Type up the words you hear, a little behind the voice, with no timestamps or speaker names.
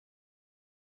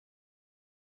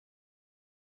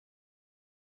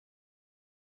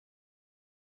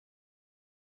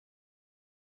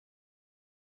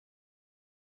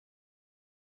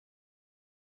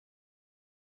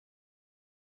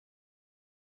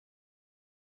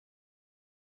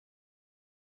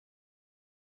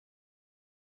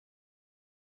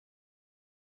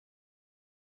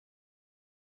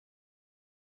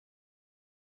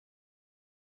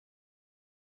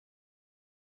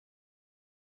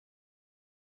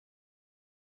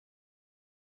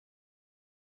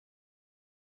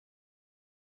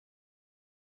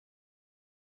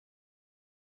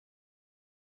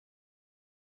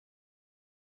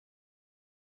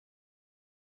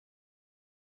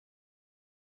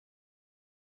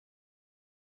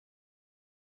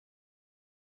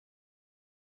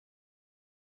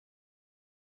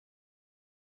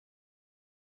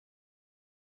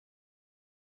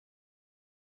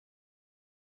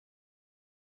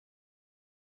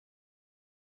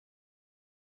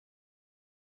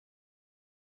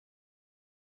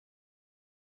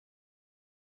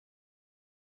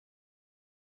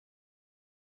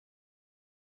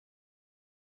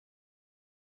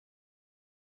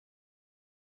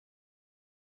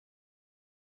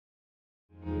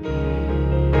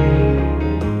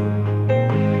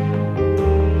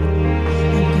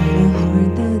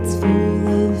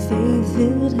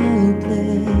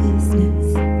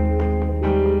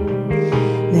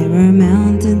are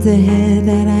mountains ahead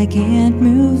that I can't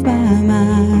move by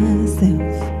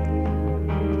myself.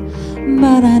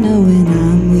 But I know when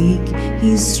I'm weak,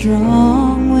 He's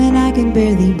strong. When I can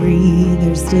barely breathe,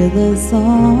 there's still a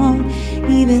song.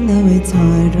 Even though it's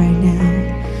hard right now,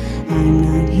 I'm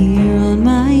not here on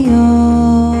my own.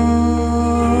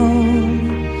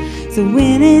 So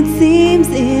when it seems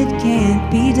it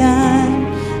can't be done,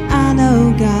 I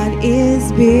know God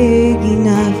is big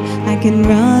enough. I can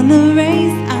run the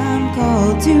race I'm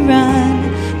called to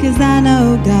run, 'cause I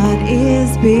know God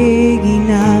is big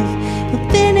enough. He'll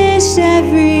finish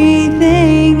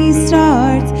everything He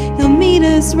starts. He'll meet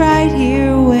us right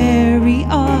here where we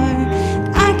are.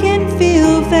 I can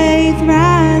feel faith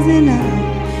rising up,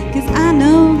 'cause I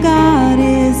know God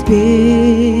is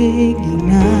big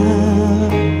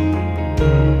enough.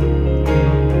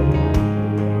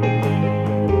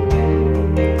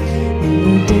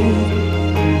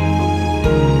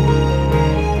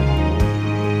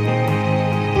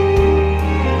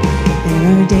 There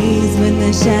are days when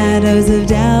the shadows of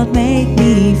doubt make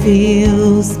me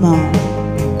feel small.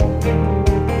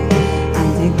 I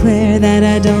declare that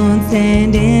I don't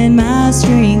stand in my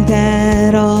strength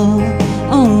at all.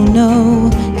 Oh no,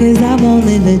 'cause I won't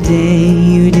live a day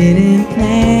You didn't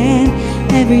plan.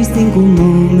 Every single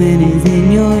moment is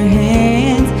in Your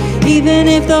hands. Even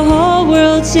if the whole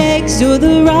world shakes, You're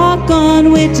the rock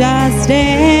on which I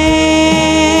stand.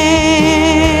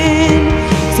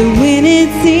 So when it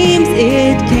seems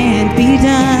it can't be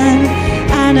done,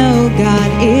 I know God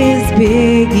is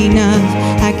big enough.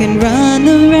 I can run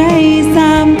the race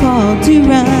I'm called to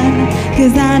run,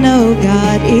 'cause I know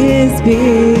God is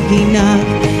big enough.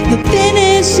 He'll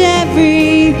finish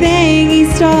everything He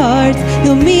starts.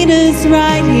 He'll meet us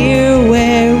right here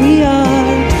where we are.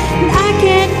 And I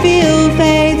can feel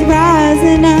faith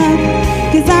rising up,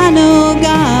 'cause I know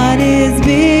God is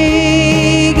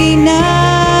big enough.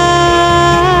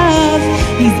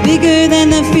 He's bigger than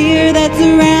the fear that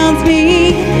surrounds me.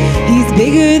 He's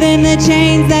bigger than the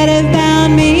chains that have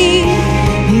bound me.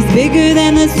 He's bigger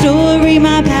than the story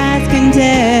my past can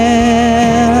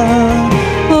tell.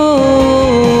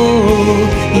 Oh,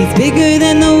 He's bigger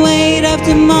than the weight of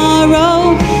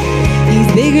tomorrow. He's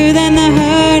bigger than the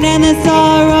hurt and the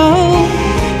sorrow.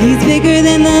 He's bigger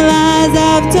than the lies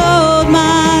I've told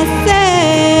myself.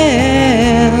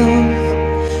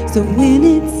 So when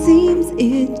it seems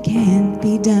it can't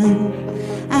be done,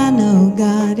 I know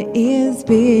God is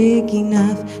big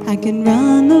enough. I can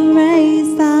run the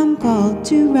race I'm called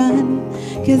to run,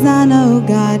 'cause I know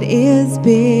God is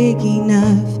big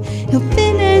enough. He'll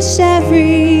finish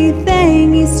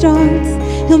everything He starts.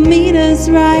 He'll meet us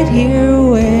right here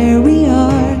where we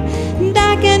are. And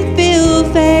I can feel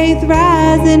faith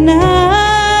rising up.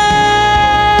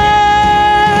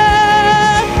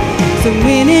 So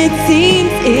when it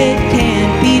seems it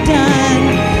can't be done,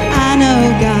 I know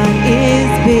God is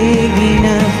big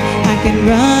enough. I can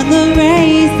run the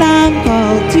race I'm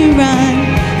called to run,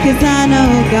 'cause I know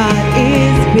God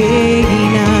is big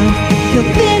enough.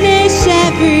 He'll finish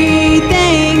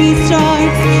everything He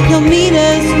starts. He'll meet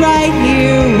us right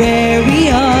here where we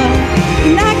are.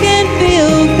 And I can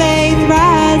feel faith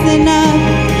rising up,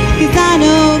 'cause I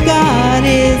know God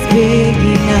is big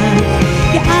enough.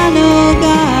 Yeah, I know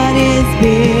God is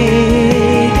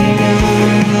big enough.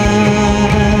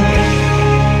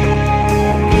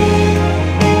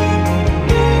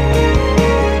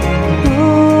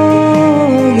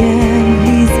 Oh yeah,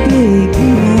 He's big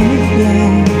enough,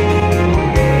 yeah.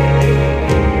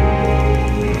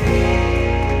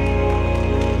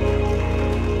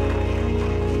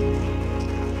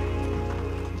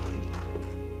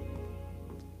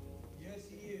 Yes,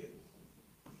 He is.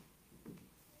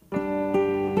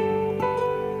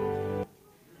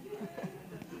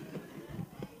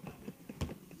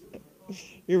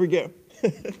 Here we go.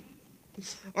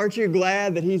 Aren't you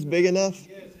glad that He's big enough?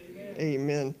 Yes, amen.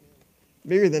 Amen.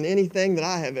 Bigger than anything that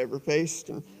I have ever faced,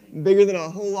 and bigger than a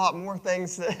whole lot more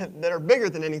things that are bigger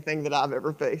than anything that I've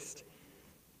ever faced.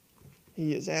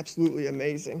 He is absolutely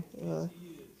amazing.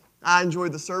 I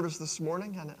enjoyed the service this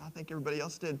morning, and I think everybody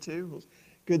else did too. It was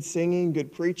good singing,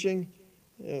 good preaching,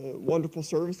 wonderful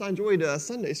service. I enjoyed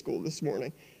Sunday school this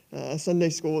morning. Sunday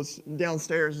school is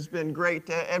downstairs. It's been great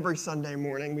every Sunday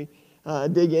morning. We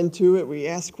dig into it. We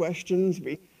ask questions.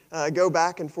 We go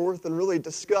back and forth and really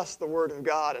discuss the Word of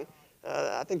God. And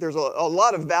I think there's a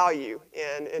lot of value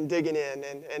in digging in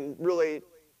and really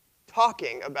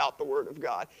talking about the Word of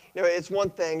God. It's one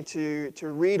thing to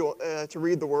read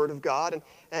the Word of God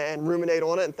and ruminate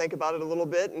on it and think about it a little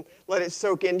bit and let it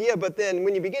soak into you. But then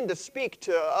when you begin to speak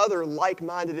to other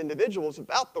like-minded individuals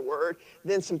about the Word,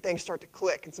 then some things start to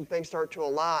click and some things start to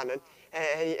align.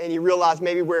 And you realize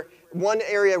maybe where one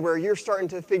area where you're starting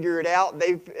to figure it out,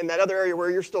 in that other area where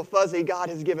you're still fuzzy, God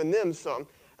has given them some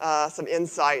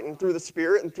insight. And through the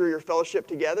Spirit and through your fellowship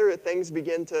together, things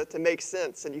begin to make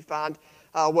sense. And you find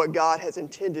what God has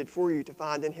intended for you to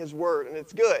find in His Word. And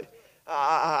it's good.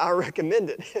 I recommend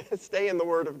it. Stay in the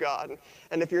Word of God.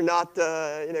 And if you're not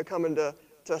coming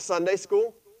to Sunday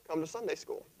school, come to Sunday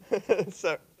school.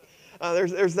 So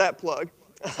there's that plug.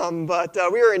 But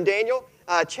we are in Daniel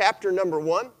chapter number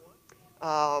 1.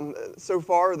 So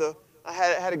far, I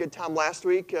had a good time last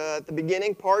week at the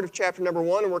beginning part of chapter number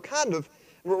 1, and we're kind of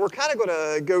going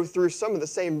to go through some of the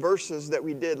same verses that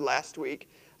we did last week.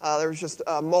 There was just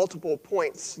multiple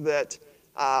points that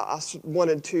I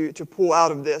wanted to pull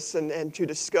out of this and to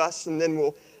discuss, and then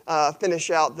we'll finish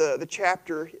out the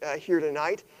chapter here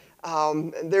tonight.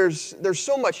 There's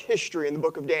so much history in the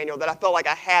book of Daniel that I felt like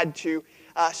I had to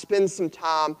spend some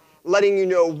time letting you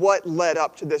know what led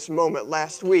up to this moment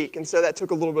last week. And so that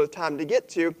took a little bit of time to get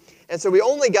to. And so we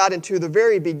only got into the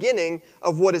very beginning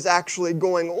of what is actually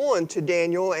going on to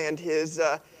Daniel and his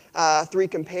three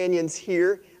companions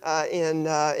here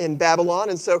in Babylon.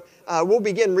 And so we'll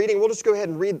begin reading. We'll just go ahead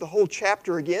and read the whole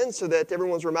chapter again so that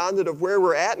everyone's reminded of where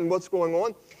we're at and what's going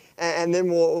on. And then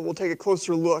we'll take a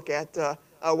closer look at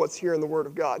what's here in the Word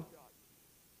of God.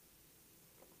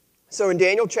 So in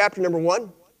Daniel chapter number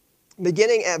 1,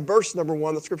 beginning at verse number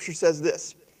 1, the scripture says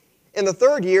this: In the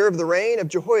 3rd year of the reign of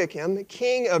Jehoiakim,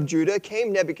 king of Judah,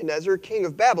 came Nebuchadnezzar, king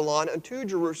of Babylon, unto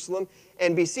Jerusalem,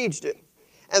 and besieged it.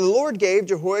 And the Lord gave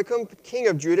Jehoiakim, king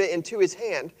of Judah, into his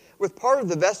hand, with part of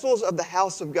the vessels of the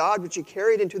house of God, which he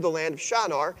carried into the land of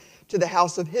Shinar, to the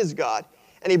house of his God.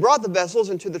 And he brought the vessels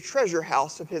into the treasure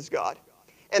house of his God.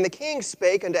 And the king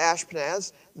spake unto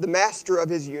Ashpenaz, the master of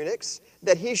his eunuchs,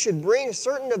 that he should bring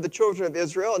certain of the children of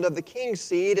Israel, and of the king's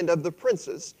seed, and of the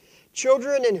princes,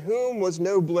 children in whom was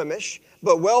no blemish,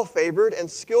 but well favored, and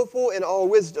skillful in all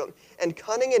wisdom, and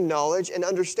cunning in knowledge, and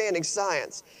understanding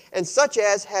science, and such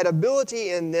as had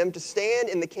ability in them to stand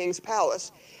in the king's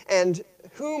palace, and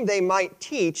whom they might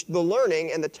teach the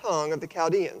learning and the tongue of the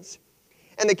Chaldeans.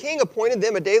 And the king appointed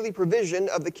them a daily provision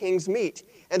of the king's meat,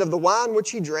 and of the wine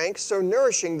which he drank, so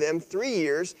nourishing them 3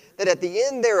 years, that at the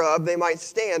end thereof they might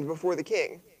stand before the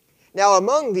king. Now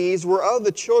among these were of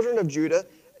the children of Judah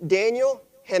Daniel,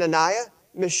 Hananiah,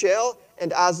 Mishael,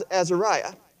 and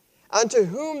Azariah, unto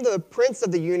whom the prince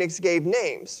of the eunuchs gave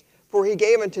names. For he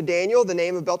gave unto Daniel the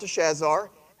name of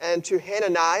Belteshazzar, and to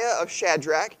Hananiah of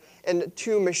Shadrach, and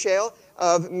to Mishael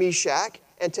of Meshach,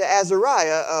 and to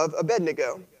Azariah of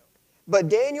Abednego. But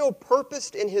Daniel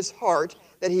purposed in his heart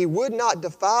that he would not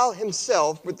defile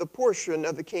himself with the portion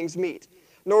of the king's meat,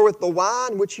 nor with the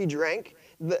wine which he drank.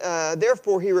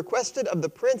 Therefore he requested of the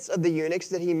prince of the eunuchs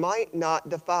that he might not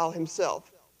defile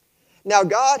himself. Now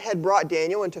God had brought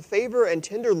Daniel into favor and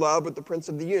tender love with the prince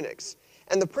of the eunuchs.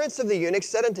 And the prince of the eunuchs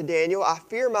said unto Daniel, I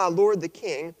fear my lord the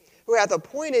king, who hath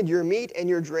appointed your meat and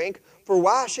your drink, for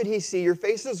why should he see your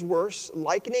faces worse,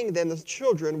 likening than the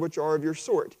children which are of your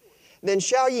sort? Then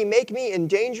shall ye make me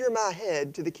endanger my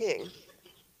head to the king.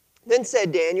 Then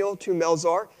said Daniel to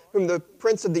Melzar, whom the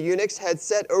prince of the eunuchs had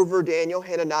set over Daniel,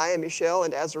 Hananiah, Mishael,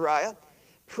 and Azariah,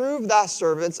 Prove thy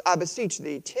servants, I beseech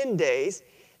thee, 10 days,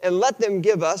 and let them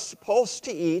give us pulse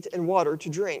to eat and water to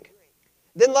drink.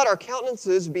 Then let our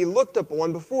countenances be looked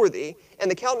upon before thee, and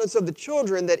the countenance of the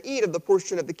children that eat of the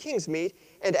portion of the king's meat,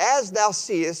 and as thou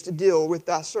seest, deal with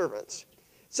thy servants.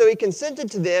 So he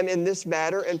consented to them in this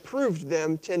matter, and proved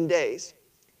them 10 days.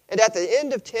 And at the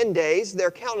end of 10 days their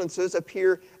countenances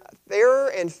appear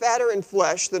fairer and fatter in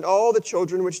flesh than all the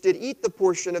children which did eat the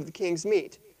portion of the king's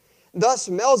meat. Thus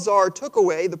Melzar took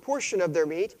away the portion of their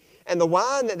meat, and the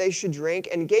wine that they should drink,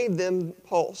 and gave them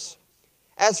pulse.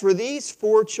 As for these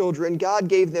 4 children, God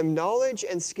gave them knowledge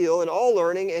and skill in all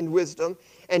learning and wisdom,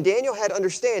 and Daniel had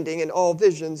understanding in all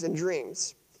visions and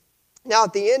dreams. Now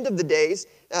at the end of the days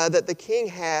that the king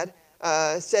had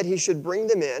said he should bring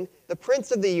them in, the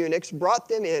prince of the eunuchs brought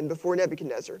them in before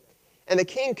Nebuchadnezzar. And the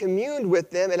king communed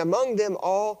with them, and among them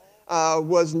all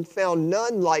was found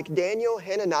none like Daniel,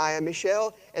 Hananiah,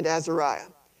 Mishael, and Azariah.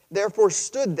 Therefore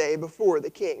stood they before the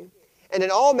king. And in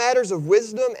all matters of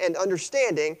wisdom and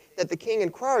understanding that the king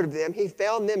inquired of them, he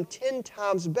found them 10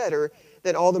 times better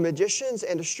than all the magicians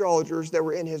and astrologers that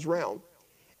were in his realm.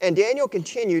 And Daniel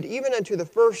continued even unto the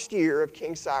 1st year of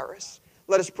King Cyrus.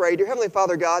 Let us pray. Dear Heavenly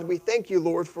Father God, we thank you,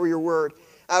 Lord, for your word.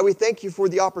 We thank you for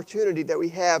the opportunity that we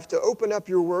have to open up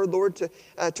your word, Lord,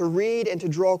 to read and to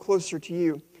draw closer to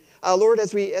you. Lord,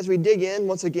 as we dig in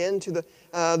once again to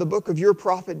the book of your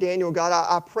prophet Daniel, God,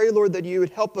 I pray, Lord, that you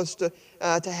would help us to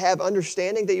have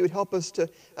understanding, that you would help us to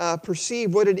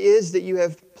perceive what it is that you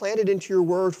have planted into your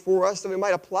word for us, that we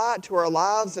might apply it to our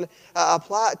lives and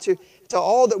apply it to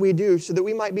all that we do, so that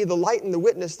we might be the light and the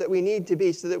witness that we need to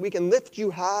be, so that we can lift you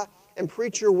high and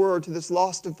preach your word to this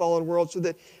lost and fallen world, so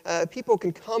that people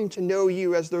can come to know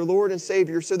you as their Lord and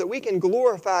Savior, so that we can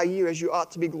glorify you as you ought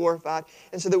to be glorified,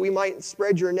 and so that we might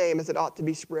spread your name as it ought to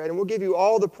be spread. And we'll give you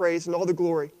all the praise and all the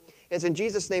glory. And it's in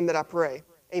Jesus' name that I pray.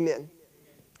 Amen.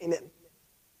 Amen.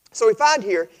 So we find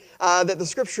here that the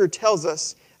Scripture tells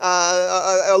us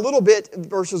a little bit,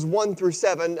 verses 1 through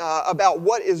 7, about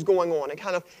what is going on. It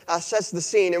kind of sets the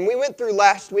scene. And we went through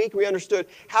last week, we understood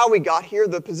how we got here,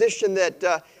 the position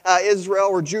that Israel,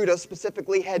 or Judah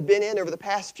specifically, had been in over the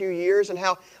past few years, and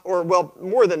how, or well,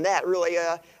 more than that really,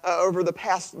 over the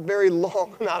past very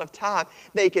long amount of time,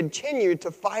 they continued to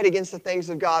fight against the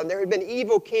things of God. And there had been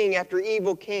evil king after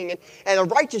evil king, and a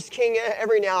righteous king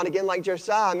every now and again, like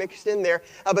Josiah, mixed in there,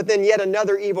 but then yet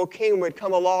another evil king would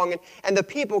come along, and the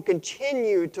people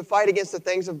continued to fight against the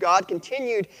things of God,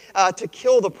 continued to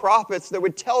kill the prophets that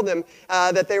would tell them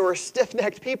that they were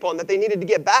stiff-necked people and that they needed to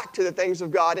get back to the things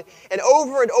of God. And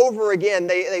over again,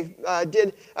 they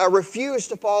did refuse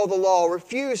to follow the law,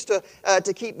 refused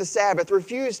to keep the Sabbath,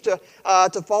 refused to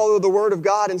follow the Word of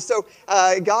God. And so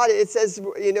God, it says,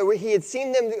 He had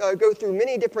seen them go through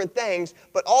many different things,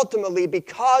 but ultimately,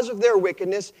 because of their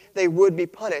wickedness, they would be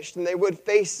punished, and they would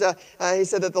face, He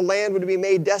said that the land would be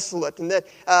made desolate, and that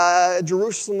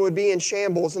Jerusalem would be in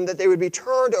shambles, and that they would be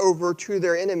turned over to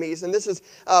their enemies. And this is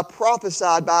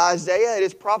prophesied by Isaiah, it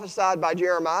is prophesied by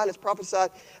Jeremiah, and it's prophesied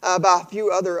by a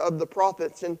few other of the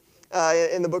prophets in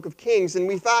the book of Kings. And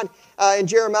we find in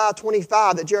Jeremiah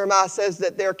 25 that Jeremiah says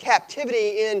that their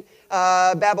captivity in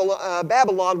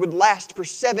Babylon would last for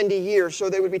 70 years. So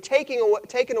they would be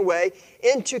taken away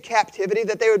into captivity,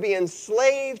 that they would be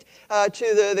enslaved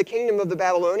to the kingdom of the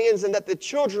Babylonians, and that the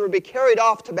children would be carried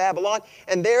off to Babylon,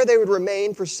 and there they would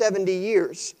remain for 70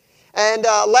 years. And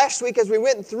last week, as we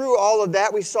went through all of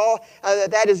that, we saw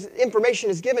that information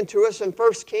is given to us in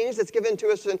 1 Kings, that's given to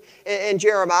us in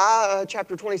Jeremiah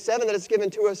chapter 27, that it's given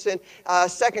to us in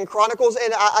 2 Chronicles.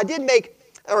 And I did make,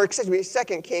 or excuse me,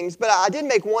 2 Kings, but I did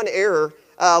make one error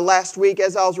last week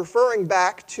as I was referring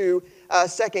back to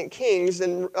 2 Kings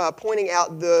and pointing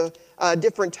out the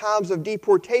different times of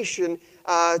deportation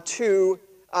of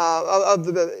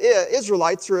the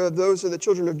Israelites, or of those of the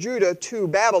children of Judah, to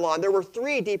Babylon. There were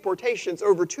 3 deportations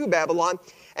over to Babylon,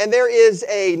 and there is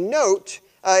a note,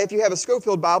 if you have a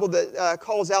Schofield Bible, that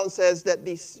calls out and says that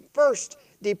the first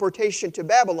deportation to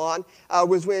Babylon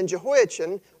was when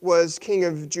Jehoiachin was king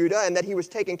of Judah, and that he was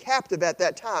taken captive at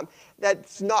that time.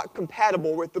 That's not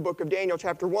compatible with the book of Daniel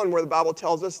chapter 1, where the Bible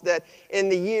tells us that in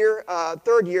the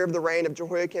third year of the reign of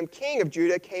Jehoiakim, king of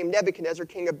Judah, came Nebuchadnezzar,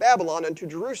 king of Babylon, unto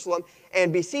Jerusalem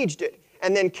and besieged it,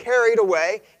 and then carried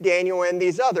away Daniel and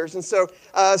these others. And so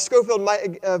Schofield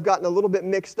might have gotten a little bit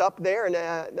mixed up there, and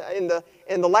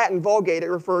in the Latin Vulgate, it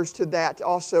refers to that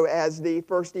also as the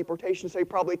first deportation, so he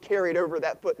probably carried over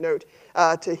that footnote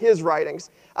to his writings.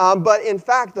 But in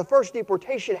fact, the first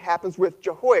deportation happens with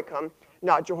Jehoiakim,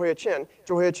 not Jehoiachin.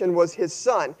 Jehoiachin was his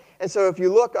son. And so if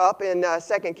you look up in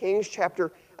 2 Kings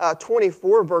chapter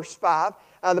 24, verse 5,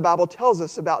 the Bible tells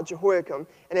us about Jehoiakim.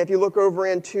 And if you look over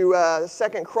into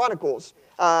 2 Chronicles,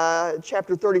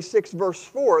 chapter 36, verse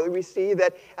 4, we see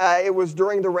that it was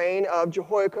during the reign of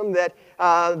Jehoiakim that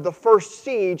the first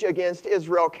siege against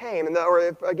Israel came,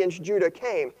 or against Judah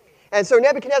came. And so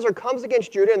Nebuchadnezzar comes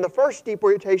against Judah, and the first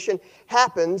deportation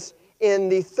happens in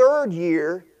the 3rd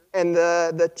year and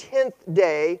the 10th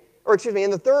day, or excuse me,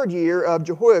 in the 3rd year of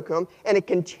Jehoiakim, and it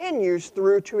continues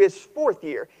through to his 4th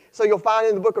year. So you'll find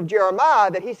in the book of Jeremiah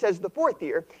that he says the 4th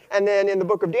year, and then in the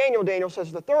book of Daniel, Daniel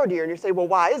says the 3rd year. And you say, well,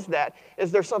 why is that?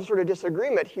 Is there some sort of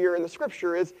disagreement here in the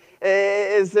Scripture? Is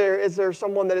there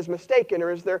someone that is mistaken,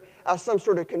 or is there some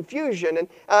sort of confusion? And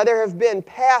there have been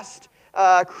past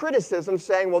criticisms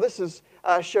saying, well, this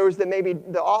shows that maybe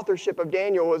the authorship of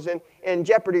Daniel was in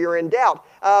jeopardy or in doubt.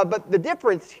 But the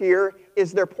difference here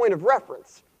is their point of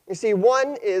reference. You see,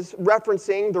 one is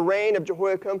referencing the reign of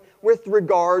Jehoiakim with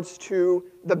regards to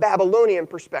the Babylonian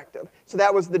perspective. So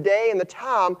that was the day and the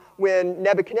time when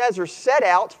Nebuchadnezzar set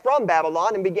out from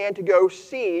Babylon and began to go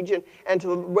siege and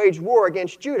to wage war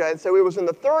against Judah. And so it was in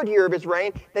the 3rd year of his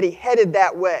reign that he headed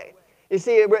that way. You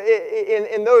see,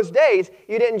 in those days,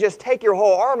 you didn't just take your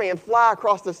whole army and fly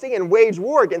across the sea and wage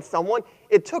war against someone.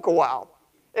 It took a while.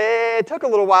 It took a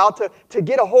little while to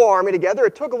get a whole army together.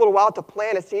 It took a little while to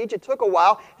plan a siege. It took a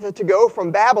while to go from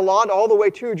Babylon all the way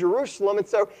to Jerusalem. And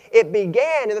so it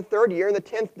began in the 3rd year, in the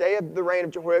 10th day of the reign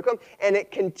of Jehoiakim, and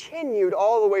it continued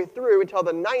all the way through until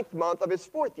the 9th month of his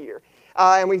 4th year.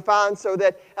 And we find so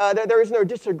that there is no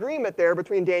disagreement there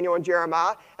between Daniel and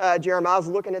Jeremiah. Jeremiah's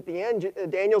looking at the end,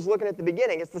 Daniel's looking at the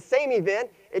beginning. It's the same event,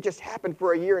 it just happened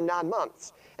for a year and 9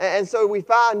 months. And so we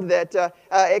find that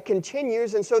it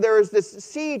continues, and so there is this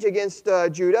siege against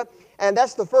Judah, and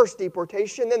that's the first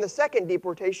deportation. Then the second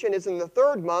deportation is in the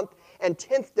 3rd month and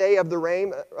 10th day of the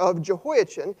reign of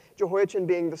Jehoiachin, Jehoiachin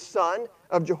being the son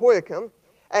of Jehoiakim.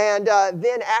 And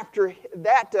then after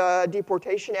that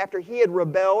deportation, after he had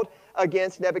rebelled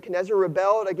against Nebuchadnezzar,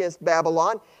 rebelled against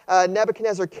Babylon,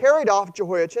 Nebuchadnezzar carried off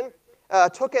Jehoiachin,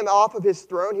 took him off of his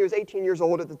throne. He was 18 years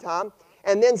old at the time.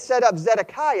 And then set up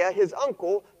Zedekiah, his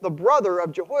uncle, the brother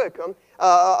of Jehoiakim,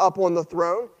 up on the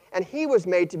throne. And he was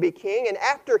made to be king. And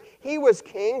after he was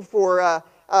king for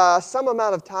some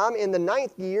amount of time, in the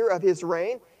 9th year of his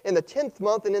reign, in the 10th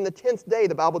month and in the 10th day,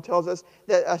 the Bible tells us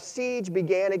that a siege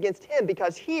began against him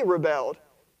because he rebelled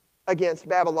against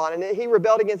Babylon. And he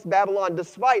rebelled against Babylon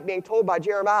despite being told by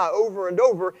Jeremiah over and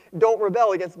over, don't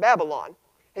rebel against Babylon.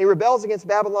 And he rebels against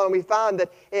Babylon, and we find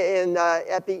that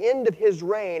at the end of his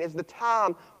reign is the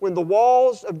time when the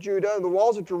walls of Judah and the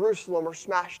walls of Jerusalem are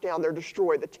smashed down. They're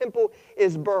destroyed. The temple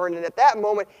is burned. And at that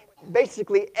moment,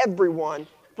 basically everyone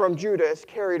from Judah is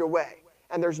carried away.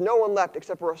 And there's no one left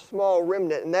except for a small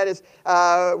remnant. And that is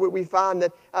what we find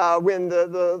that when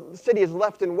the city is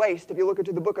left in waste, if you look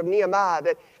into the book of Nehemiah,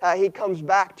 that he comes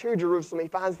back to Jerusalem. He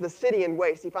finds the city in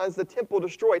waste. He finds the temple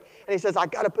destroyed. And he says, I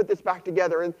got to put this back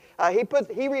together. And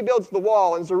he rebuilds the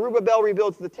wall, and Zerubbabel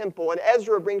rebuilds the temple, and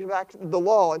Ezra brings back the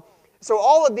law. And so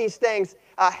all of these things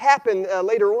happen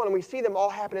later on, and we see them all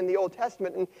happen in the Old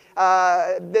Testament.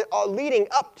 And leading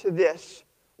up to this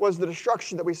was the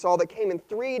destruction that we saw that came in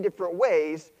 3 different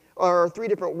ways, or 3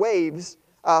 different waves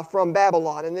from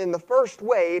Babylon. And then the first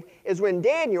wave is when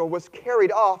Daniel was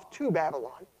carried off to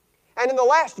Babylon. And in the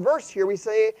last verse here, we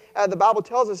say, the Bible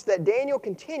tells us that Daniel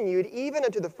continued even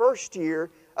unto the 1st year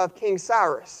of King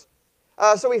Cyrus.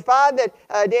 So we find that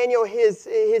Daniel, his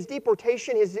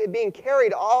deportation, his being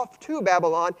carried off to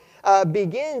Babylon,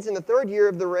 begins in the 3rd year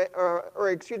of the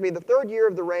the 3rd year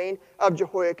of the reign of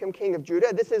Jehoiakim, king of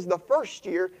Judah. This is the 1st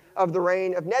year of the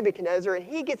reign of Nebuchadnezzar, and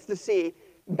he gets to see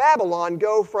Babylon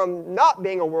go from not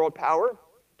being a world power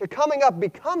to coming up,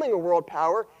 becoming a world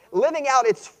power, living out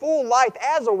its full life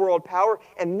as a world power,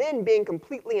 and then being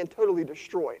completely and totally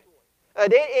destroyed.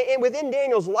 Within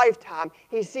Daniel's lifetime,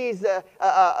 he sees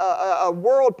a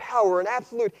world power, an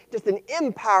absolute, just an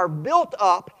empire built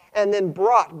up and then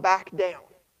brought back down.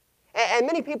 And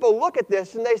many people look at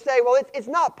this and they say, well, it's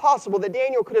not possible that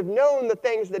Daniel could have known the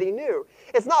things that he knew.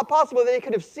 It's not possible that he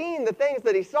could have seen the things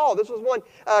that he saw. This was one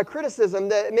criticism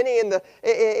that many in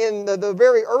the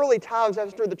very early times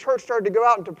after the church started to go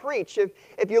out and to preach.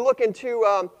 If you look into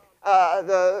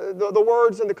the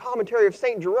words and the commentary of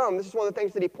St. Jerome, this is one of the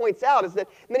things that he points out, is that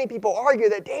many people argue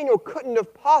that Daniel couldn't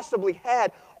have possibly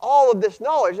had all of this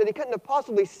knowledge, that he couldn't have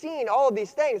possibly seen all of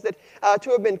these things, that to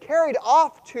have been carried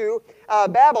off to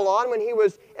Babylon when he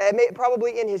was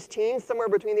probably in his teens, somewhere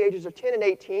between the ages of 10 and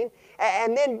 18,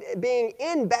 and then being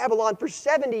in Babylon for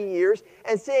 70 years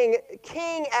and seeing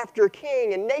king after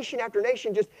king and nation after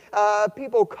nation, just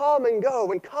people come and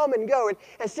go and come and go,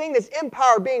 and seeing this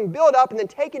empire being built up and then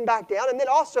taken back down, and then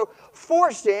also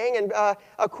forcing, and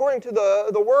according to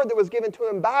the word that was given to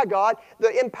him by God, the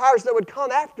empires that would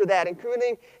come after that,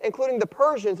 including the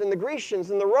Persians and the Grecians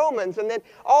and the Romans, and then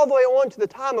all the way on to the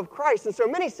time of Christ. And so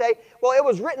many say, well, it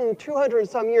was written 200 and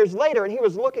some years later, and he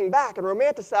was looking back and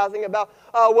romanticizing about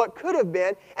what could have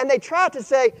been. And they try to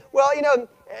say, well,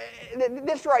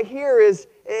 this right here is,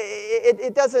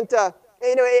 it doesn't,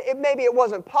 maybe it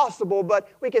wasn't possible, but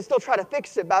we can still try to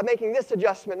fix it by making this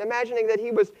adjustment, imagining that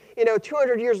he was,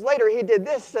 200 years later, he did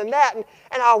this and that. And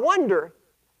I wonder,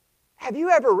 have you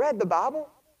ever read the Bible?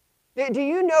 Do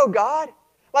you know God?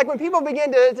 Like when people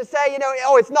begin to say,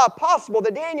 oh, it's not possible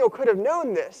that Daniel could have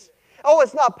known this. Oh,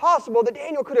 it's not possible that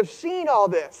Daniel could have seen all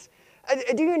this.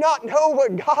 Do you not know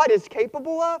what God is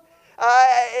capable of?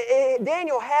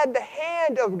 Daniel had the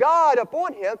hand of God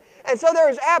upon him, and so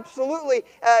there is absolutely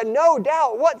no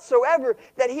doubt whatsoever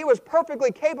that he was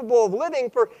perfectly capable of living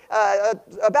for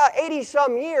about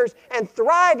 80-some years and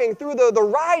thriving through the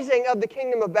rising of the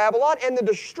kingdom of Babylon and the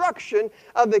destruction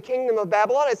of the kingdom of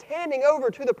Babylon. As handing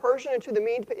over to the Persian and to the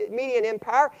Median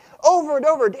Empire. Over and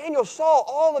over, Daniel saw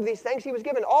all of these things. He was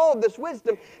given all of this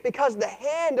wisdom because the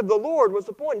hand of the Lord was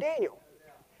upon Daniel.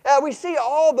 We see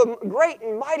all the great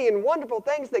and mighty and wonderful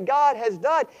things that God has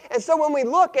done. And so when we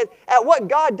look at what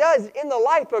God does in the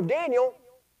life of Daniel,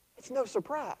 it's no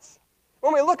surprise.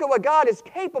 When we look at what God is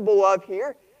capable of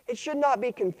here, it should not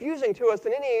be confusing to us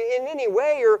in any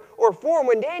way or form.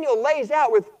 When Daniel lays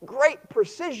out with great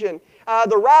precision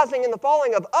the rising and the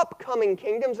falling of upcoming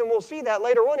kingdoms, and we'll see that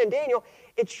later on in Daniel,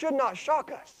 it should not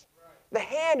shock us. The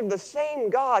hand of the same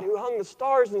God who hung the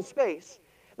stars in space,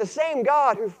 the same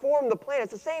God who formed the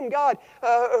planets, the same God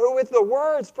who with the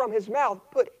words from His mouth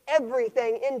put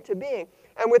everything into being.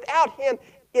 And without Him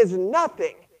is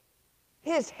nothing.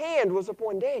 His hand was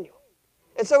upon Daniel.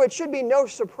 And so it should be no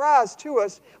surprise to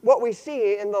us what we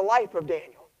see in the life of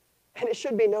Daniel. And it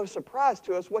should be no surprise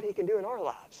to us what he can do in our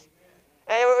lives.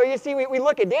 And you see, we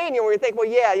look at Daniel and we think, well,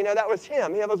 yeah, that was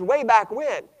him. That was way back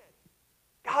when.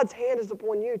 God's hand is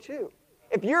upon you too.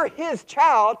 If you're His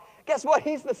child, guess what?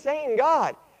 He's the same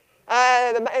God.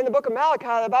 In the book of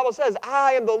Malachi, the Bible says,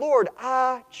 I am the Lord,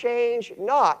 I change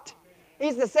not.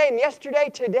 He's the same yesterday,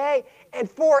 today, and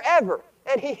forever.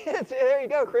 And He is, there you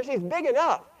go, Chris, He's big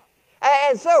enough.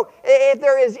 And so, if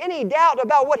there is any doubt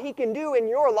about what He can do in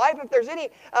your life, if there's any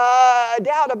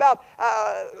doubt about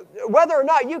whether or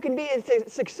not you can be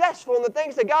successful in the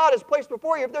things that God has placed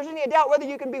before you, if there's any doubt whether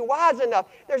you can be wise enough,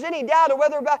 if there's any doubt of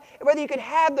whether you can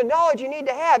have the knowledge you need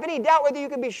to have, any doubt whether you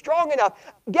can be strong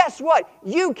enough, guess what?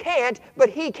 You can't, but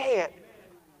He can.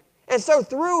 And so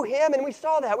through Him, and we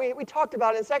saw that, we talked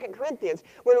about it in 2 Corinthians,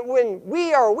 when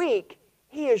we are weak,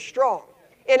 He is strong.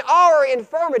 In our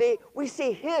infirmity, we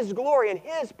see His glory and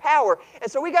His power. And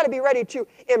so we got to be ready to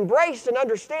embrace and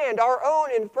understand our own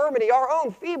infirmity, our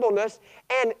own feebleness,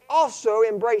 and also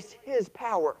embrace His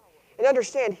power and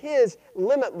understand His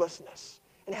limitlessness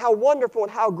and how wonderful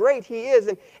and how great He is.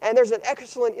 And there's an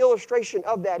excellent illustration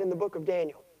of that in the book of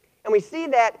Daniel. And we see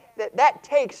that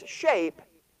takes shape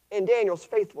in Daniel's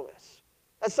faithfulness.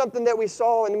 That's something that we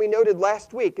saw and we noted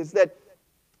last week, is that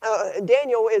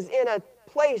Daniel is in a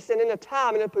place and in a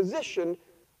time, in a position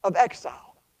of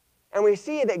exile. And we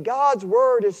see that God's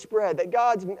word is spread, that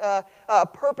God's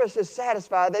purpose is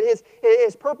satisfied, that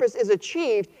his purpose is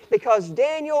achieved because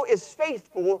Daniel is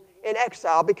faithful in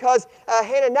exile, because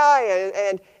Hananiah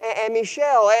and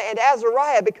Mishael and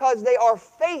Azariah, because they are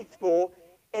faithful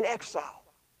in exile.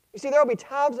 You see, there will be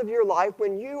times of your life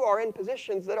when you are in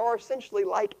positions that are essentially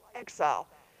like exile.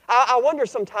 I wonder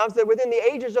sometimes that within the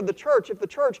ages of the church, if the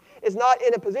church is not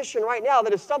in a position right now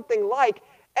that is something like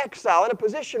exile, in a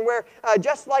position where,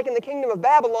 just like in the kingdom of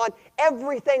Babylon,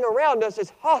 everything around us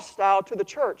is hostile to the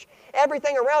church.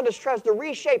 Everything around us tries to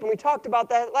reshape, and we talked about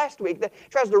that last week, that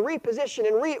tries to reposition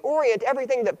and reorient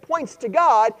everything that points to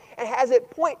God and has it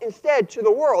point instead to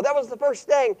the world. That was the first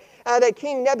thing that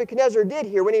King Nebuchadnezzar did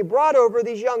here when he brought over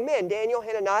these young men, Daniel,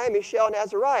 Hananiah, Mishael, and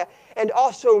Azariah, and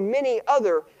also many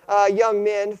other young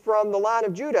men from the line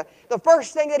of Judah. The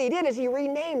first thing that he did is he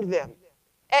renamed them.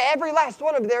 Every last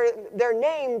one of their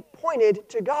name pointed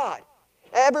to God.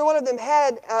 Every one of them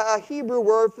had a Hebrew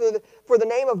word for the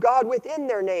name of God within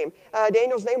their name.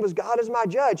 Daniel's name was God is my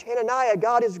judge. Hananiah,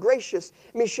 God is gracious.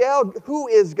 Mishael, who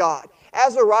is God?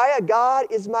 Azariah, God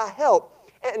is my help.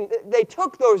 And they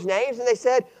took those names and they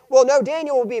said, well, no,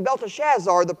 Daniel will be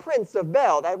Belteshazzar, the prince of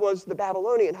Bel. That was the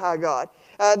Babylonian high god.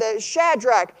 The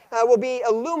Shadrach will be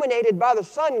illuminated by the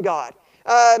sun god.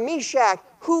 Meshach,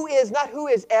 who is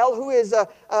El, who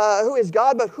is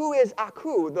God, but who is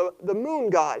Aku, the moon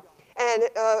god. And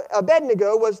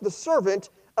Abednego was the servant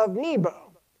of Nebo.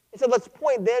 He said, let's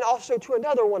point then also to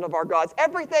another one of our gods.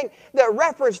 Everything that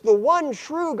referenced the one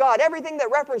true God, everything that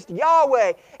referenced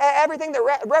Yahweh, everything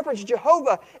that referenced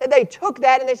Jehovah, and they took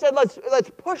that and they said,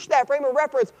 let's push that frame of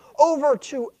reference over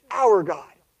to our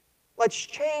God. Let's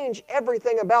change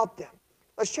everything about them.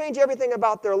 Let's change everything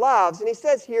about their lives. And he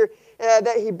says here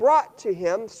that he brought to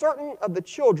him certain of the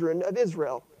children of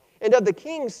Israel, and of the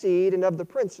king's seed, and of the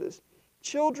princes,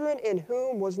 children in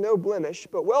whom was no blemish,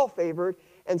 but well-favored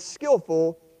and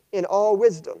skillful in all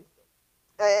wisdom.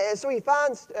 And so he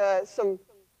finds some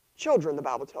children, the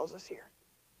Bible tells us here.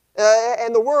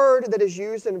 And the word that is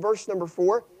used in verse number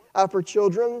 4 for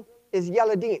children is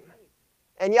Yaladim.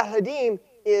 And Yaladim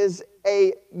is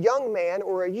a young man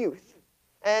or a youth.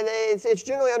 And it's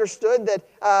generally understood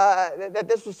that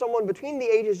this was someone between the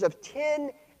ages of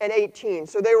 10 and 18.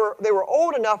 So they were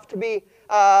old enough to be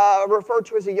referred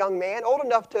to as a young man, old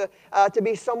enough to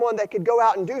be someone that could go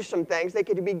out and do some things. They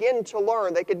could begin to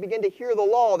learn. They could begin to hear the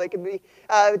law. They could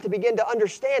to begin to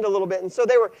understand a little bit. And so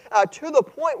they were to the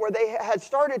point where they had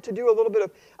started to do a little bit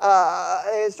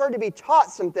of, started to be taught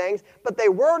some things, but they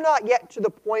were not yet to the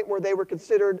point where they were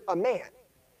considered a man.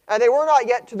 They were not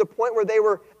yet to the point where they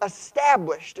were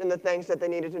established in the things that they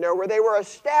needed to know, where they were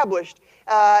established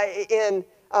in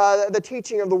the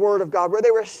teaching of the Word of God, where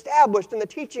they were established in the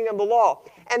teaching of the law.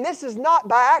 And this is not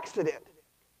by accident.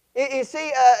 You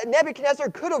see, Nebuchadnezzar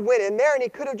could have went in there and he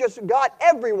could have just got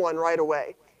everyone right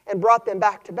away and brought them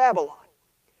back to Babylon.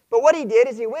 But what he did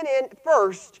is he went in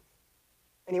first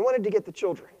and he wanted to get the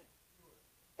children.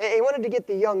 And he wanted to get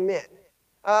the young men.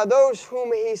 Those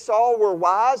whom he saw were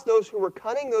wise, those who were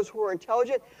cunning, those who were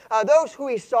intelligent, those who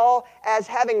he saw as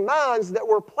having minds that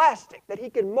were plastic, that he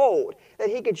could mold, that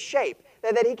he could shape,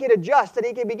 that he could adjust, that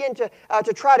he could begin to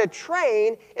try to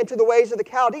train into the ways of the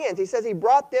Chaldeans. He says he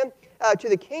brought them to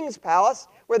the king's palace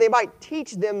where they might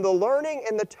teach them the learning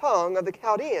and the tongue of the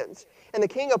Chaldeans. And the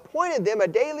king appointed them a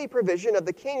daily provision of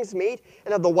the king's meat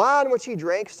and of the wine which he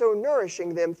drank, so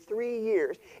nourishing them 3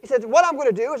 years. He says, what I'm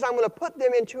going to do is I'm going to put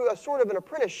them into a sort of an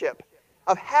apprenticeship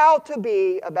of how to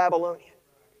be a Babylonian.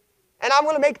 And I'm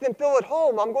going to make them feel at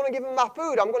home. I'm going to give them my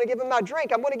food. I'm going to give them my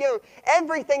drink. I'm going to give them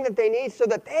everything that they need so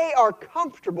that they are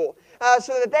comfortable,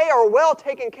 so that they are well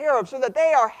taken care of, so that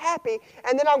they are happy.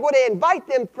 And then I'm going to invite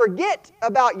them forget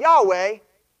about Yahweh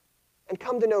and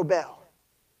come to know Bel,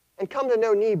 and come to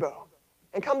know Nebo,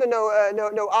 and come to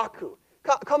know Aku.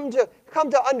 Come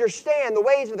to understand the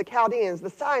ways of the Chaldeans, the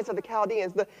science of the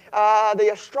Chaldeans, the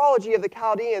astrology of the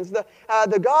Chaldeans, the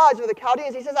gods of the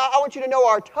Chaldeans. He says, I want you to know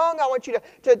our tongue. I want you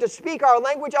to speak our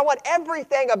language. I want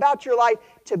everything about your life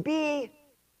to be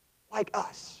like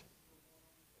us.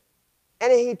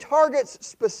 And he targets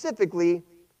specifically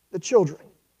the children.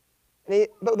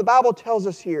 But the Bible tells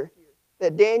us here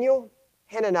that Daniel,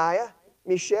 Hananiah,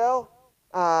 Mishael,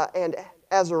 and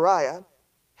Azariah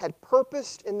had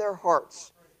purposed in their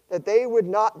hearts that they would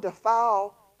not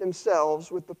defile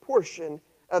themselves with the portion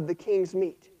of the king's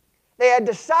meat. They had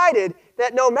decided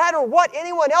that no matter what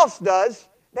anyone else does,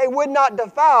 they would not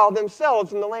defile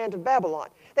themselves in the land of Babylon.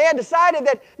 They had decided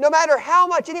that no matter how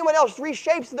much anyone else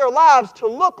reshapes their lives to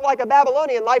look like a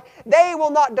Babylonian life, they will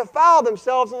not defile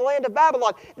themselves in the land of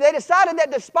Babylon. They decided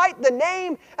that despite the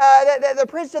name that the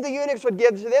prince of the eunuchs would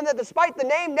give to them, that despite the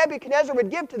name Nebuchadnezzar would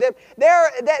give to them,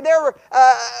 their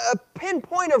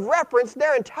pinpoint of reference,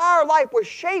 their entire life was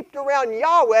shaped around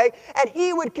Yahweh, and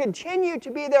He would continue to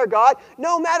be their God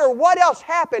no matter what else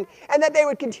happened, and that they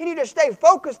would continue to stay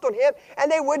focused on Him,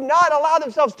 and they would not allow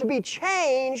themselves to be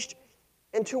changed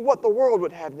into what the world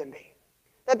would have them be.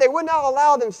 That they would not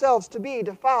allow themselves to be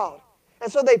defiled. And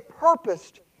so they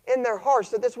purposed in their hearts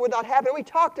that this would not happen. We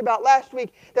talked about last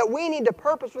week that we need to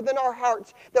purpose within our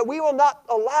hearts that we will not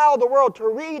allow the world to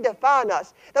redefine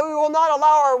us. That we will not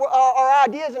allow our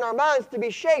ideas and our minds to be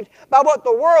shaped by what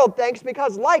the world thinks,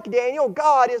 because like Daniel,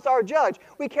 God is our judge.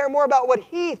 We care more about what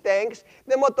He thinks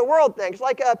than what the world thinks.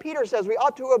 Like Peter says, we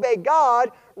ought to obey God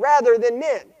rather than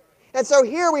men. And so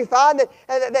here we find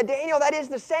that Daniel, that is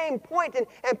the same point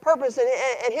and purpose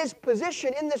and his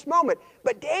position in this moment.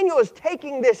 But Daniel is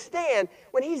taking this stand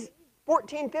when he's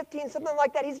 14, 15, something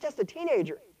like that. He's just a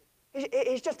teenager.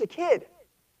 He's just a kid.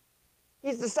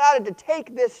 He's decided to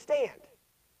take this stand.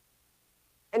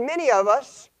 And many of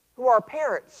us who are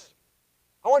parents,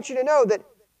 I want you to know that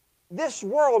this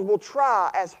world will try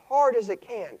as hard as it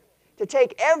can to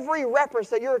take every reference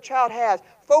that your child has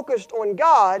focused on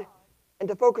God and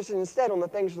to focus instead on the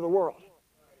things of the world.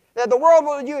 That the world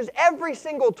will use every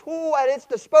single tool at its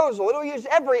disposal. It will use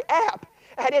every app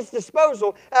at its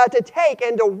disposal to take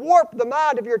and to warp the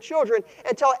mind of your children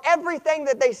until everything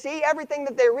that they see, everything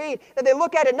that they read, that they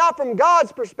look at it not from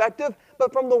God's perspective,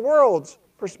 but from the world's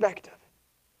perspective.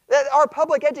 That our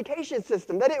public education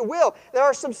system, that it will. There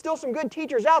are still some good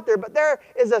teachers out there, but there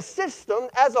is a system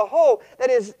as a whole that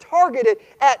is targeted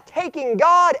at taking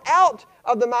God out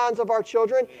of the minds of our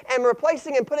children and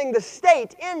replacing and putting the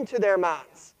state into their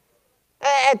minds.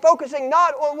 And focusing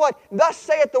not on what thus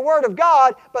saith the Word of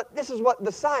God, but this is what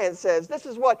the science says. This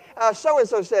is what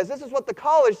so-and-so says. This is what the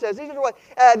college says. These are what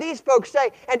these folks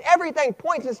say. And everything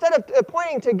points, instead of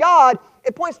pointing to God,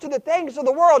 it points to the things of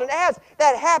the world. And as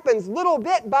that happens little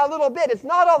bit by little bit, it's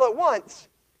not all at once.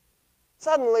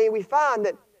 Suddenly we find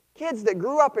that kids that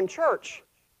grew up in church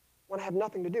want to have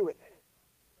nothing to do with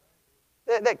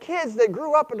it. That kids that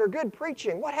grew up under good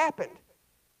preaching, what happened?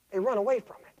 They run away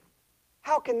from it.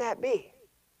 How can that be?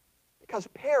 Because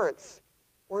parents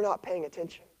were not paying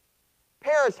attention.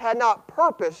 Parents had not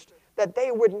purposed that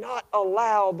they would not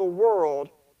allow the world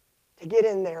to get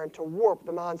in there and to warp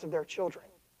the minds of their children.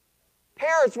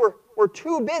 Parents were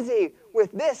too busy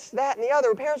with this, that, and the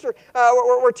other. Parents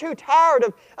were too tired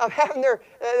of having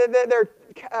their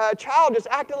child just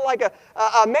acting like a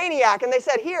maniac, and they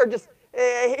said,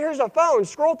 here's a phone,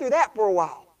 scroll through that for a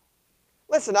while.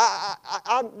 Listen,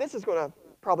 this is going to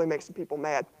probably make some people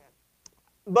mad.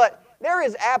 But there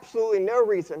is absolutely no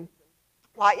reason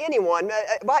why anyone,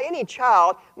 why any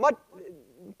child,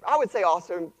 I would say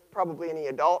also probably any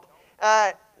adult,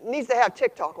 needs to have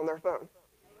TikTok on their phone.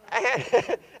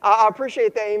 And I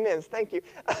appreciate the amens. Thank you.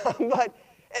 But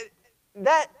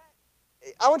that,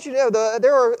 I want you to know,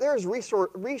 there's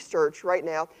research right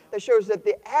now that shows that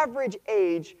the average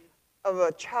age of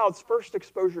a child's first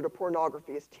exposure to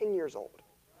pornography is 10 years old.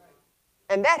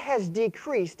 And that has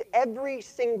decreased every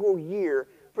single year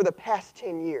for the past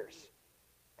 10 years.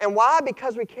 And why?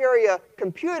 Because we carry a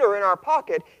computer in our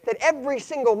pocket that every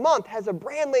single month has a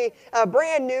brand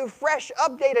new, fresh,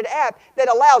 updated app that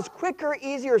allows quicker,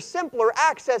 easier, simpler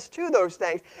access to those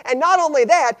things. And not only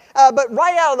that, but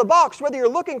right out of the box, whether you're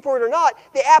looking for it or not,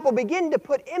 the app will begin to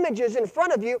put images in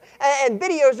front of you and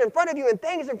videos in front of you and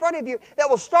things in front of you that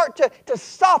will start to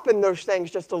soften those things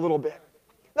just a little bit.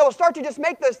 That will start to just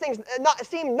make those things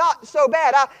seem not so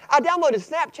bad. I downloaded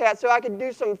Snapchat so I could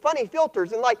do some funny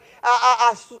filters, and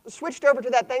I switched over to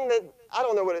that thing that, I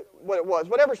don't know what it was,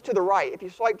 whatever's to the right, if you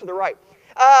swipe to the right.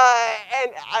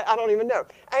 And I don't even know.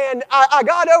 And I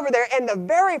got over there, and the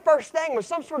very first thing was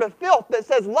some sort of filth that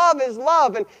says love is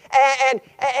love, and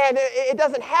it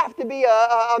doesn't have to be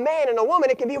a man and a woman.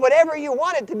 It can be whatever you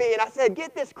want it to be. And I said,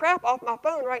 get this crap off my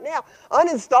phone right now.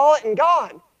 Uninstall it and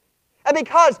gone. And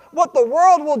because what the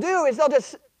world will do is they'll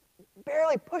just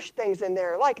barely push things in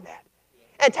there like that.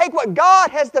 And take what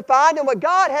God has defined and what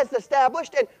God has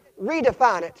established and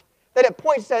redefine it. That it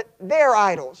points at their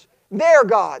idols, their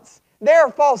gods, their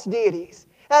false deities.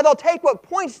 They'll take what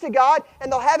points to God and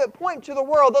they'll have it point to the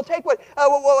world. They'll take what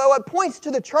points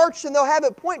to the church and they'll have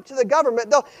it point to the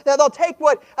government. They'll take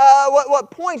what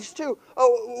points to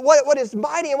what is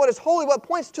mighty and what is holy, what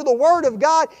points to the Word of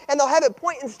God, and they'll have it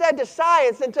point instead to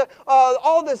science and to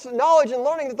all this knowledge and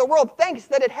learning that the world thinks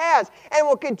that it has, and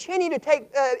will continue to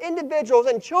take individuals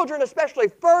and children especially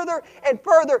further and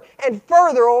further and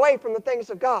further away from the things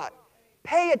of God.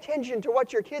 Pay attention to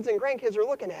what your kids and grandkids are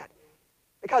looking at,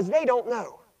 because they don't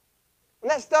know. When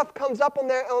that stuff comes up on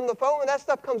the phone, when that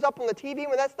stuff comes up on the TV,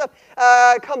 when that stuff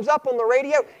comes up on the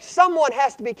radio, someone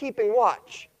has to be keeping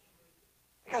watch.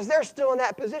 Because they're still in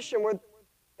that position where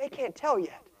they can't tell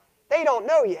yet. They don't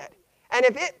know yet. And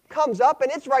if it comes up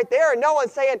and it's right there and no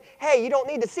one's saying, hey, you don't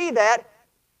need to see that,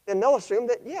 then they'll assume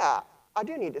that, yeah, I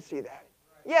do need to see that.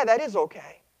 Yeah, that is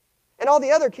okay. And all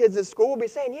the other kids at school will be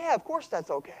saying, yeah, of course that's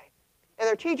okay. And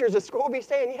their teachers at school will be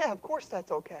saying, yeah, of course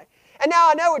that's okay. And now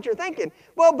I know what you're thinking.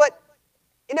 Well, but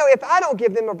if I don't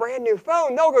give them a brand new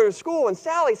phone, they'll go to school and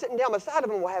Sally sitting down beside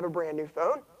them will have a brand new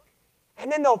phone. And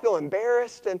then they'll feel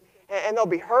embarrassed and they'll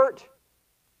be hurt.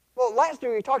 Well, last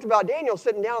week we talked about Daniel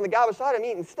sitting down and the guy beside him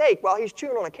eating steak while he's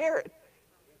chewing on a carrot.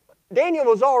 Daniel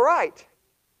was all right.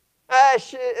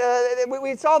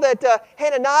 We saw that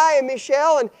Hananiah and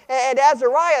Mishael and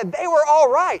Azariah, they were all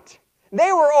right.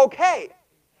 They were okay.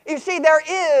 You see, there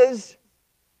is,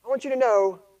 I want you to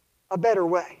know, a better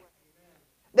way.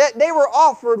 That they were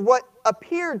offered what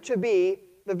appeared to be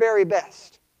the very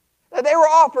best. That they were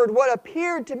offered what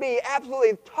appeared to be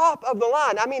absolutely top of the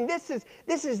line. I mean, this is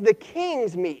the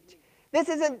king's meat. This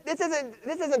isn't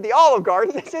the Olive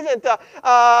Garden. This isn't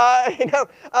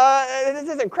this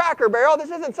isn't Cracker Barrel. This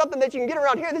isn't something that you can get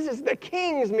around here. This is the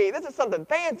king's meat. This is something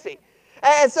fancy.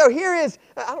 And so here is,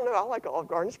 I don't know, I like Olive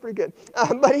Garden. It's pretty good.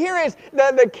 But here is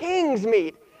the king's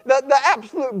meat, the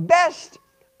absolute best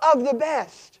of the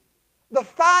best. The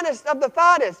finest of the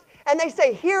finest. And they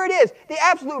say, here it is, the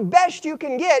absolute best you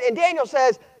can get. And Daniel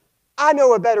says, I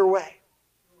know a better way.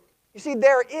 You see,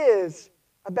 there is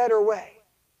a better way.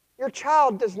 Your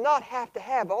child does not have to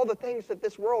have all the things that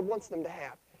this world wants them to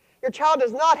have. Your child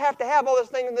does not have to have all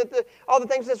the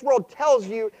things this world tells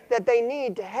you that they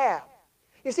need to have.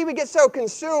 You see, we get so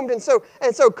consumed and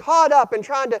so caught up in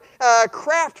trying to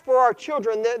craft for our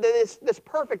children this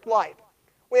perfect life.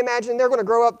 We imagine they're going to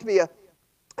grow up to be a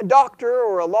doctor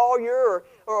or a lawyer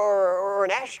or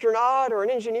an astronaut or an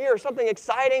engineer or something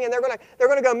exciting, and they're going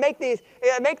to go make these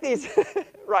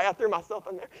right, I threw myself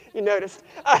in there, you noticed.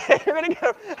 They're going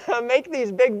to go make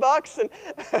these big bucks, and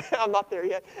I'm not there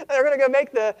yet. They're going to go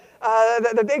make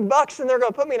the big bucks, and they're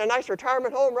going to put me in a nice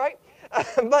retirement home, right?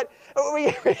 But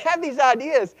we have these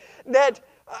ideas that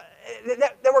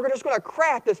we're just going to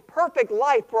craft this perfect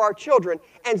life for our children,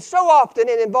 and so often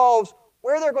it involves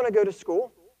where they're going to go to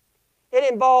school. It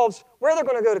involves where they're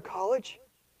going to go to college.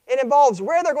 It involves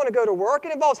where they're going to go to work.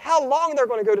 It involves how long they're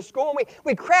going to go to school. And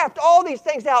we craft all these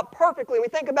things out perfectly. We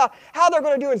think about how they're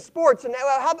going to do in sports and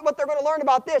what they're going to learn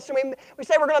about this. And we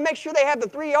say we're going to make sure they have the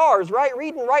 3 R's, right?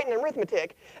 Reading, writing, and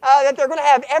arithmetic. That they're going to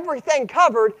have everything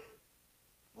covered.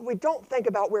 But we don't think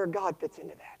about where God fits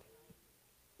into that.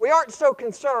 We aren't so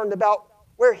concerned about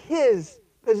where His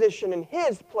position and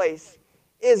His place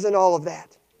is in all of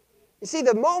that. You see,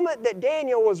 the moment that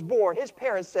Daniel was born, his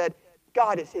parents said,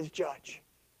 God is his judge.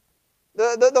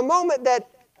 The moment that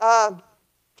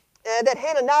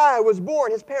Hananiah was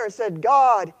born, his parents said,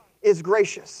 God is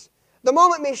gracious. The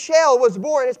moment Mishael was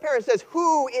born, his parents says,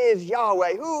 who is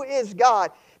Yahweh? Who is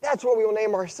God? That's what we will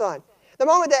name our son. The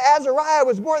moment that Azariah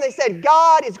was born, they said,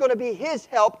 God is going to be his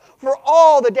help for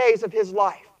all the days of his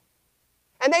life.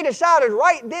 And they decided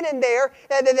right then and there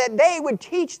that they would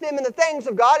teach them in the things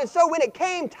of God. And so when it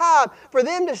came time for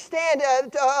them to stand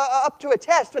up to a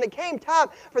test, when it came time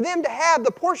for them to have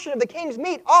the portion of the king's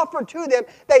meat offered to them,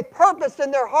 they purposed in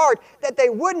their heart that they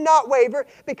would not waver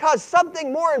because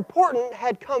something more important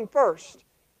had come first.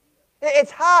 It's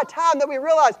high time that we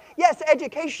realize, yes,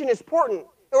 education is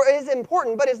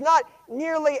important, but it's not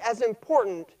nearly as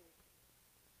important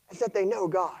as that they know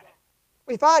God.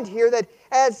 We find here that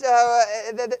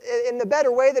in the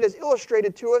better way that is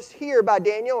illustrated to us here by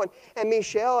Daniel and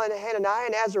Mishael and Hananiah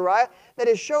and Azariah, that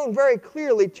is shown very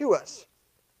clearly to us.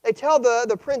 They tell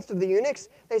the prince of the eunuchs,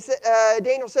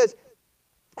 Daniel says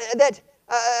that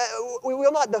we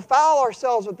will not defile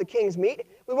ourselves with the king's meat.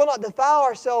 We will not defile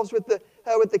ourselves with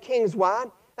the king's wine.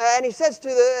 And he says to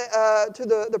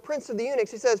the prince of the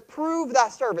eunuchs, he says, prove thy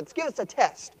servants. Give us a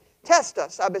test. Test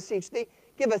us, I beseech thee.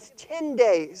 Give us 10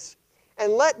 days.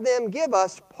 And let them give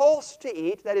us pulse to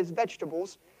eat, that is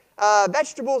vegetables,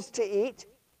 vegetables to eat,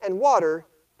 and water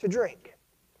to drink.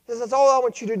 He says, that's all I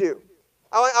want you to do.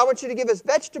 I want you to give us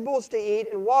vegetables to eat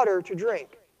and water to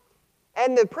drink.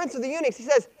 And the prince of the eunuchs, he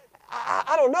says,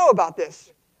 I don't know about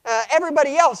this.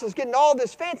 Everybody else is getting all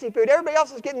this fancy food. Everybody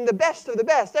else is getting the best of the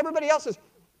best. Everybody else is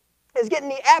getting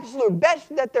the absolute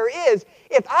best that there is.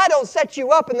 If I don't set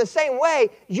you up in the same way,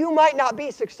 you might not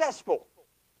be successful.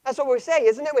 That's what we say,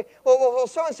 isn't it? Well,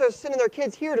 so-and-so is sending their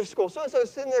kids here to school. So-and-so is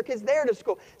sending their kids there to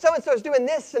school. So-and-so is doing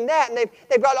this and that. And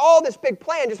they've got all this big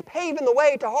plan just paving the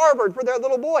way to Harvard for their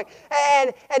little boy.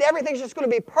 And everything's just going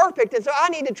to be perfect. And so I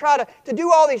need to try to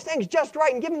do all these things just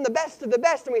right and give them the best of the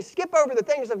best. And we skip over the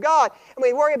things of God. And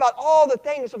we worry about all the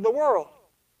things of the world.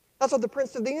 That's what the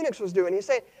prince of the eunuchs was doing. He's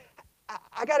saying,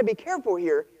 I got to be careful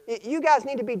here. You guys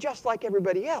need to be just like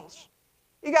everybody else.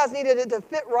 You guys need to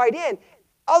fit right in.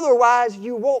 Otherwise,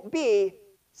 you won't be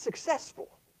successful.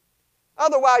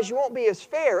 Otherwise, you won't be as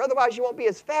fair. Otherwise, you won't be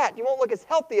as fat. You won't look as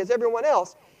healthy as everyone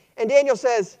else. And Daniel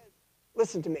says,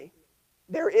 listen to me.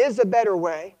 There is a better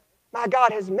way. My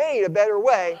God has made a better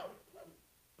way.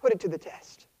 Put it to the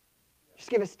test. Just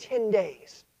give us 10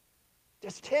 days.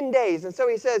 Just 10 days. And so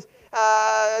he says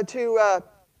to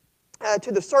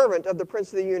the servant of the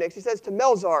prince of the eunuchs, he says to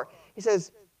Melzar, he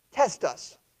says, test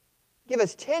us. Give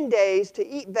us 10 days to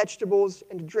eat vegetables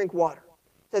and to drink water.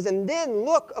 It says, and then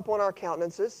look upon our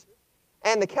countenances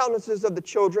and the countenances of the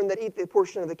children that eat the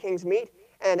portion of the king's meat,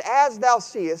 and as thou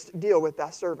seest, deal with thy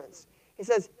servants. He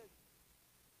says,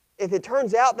 if it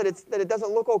turns out that it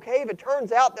doesn't look okay, if it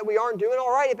turns out that we aren't doing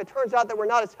all right, if it turns out that we're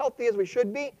not as healthy as we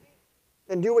should be,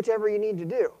 then do whatever you need to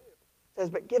do. It says,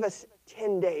 but give us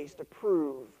 10 days to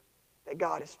prove that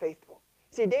God is faithful.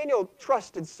 See, Daniel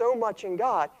trusted so much in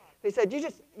God. He said,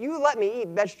 you let me eat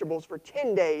vegetables for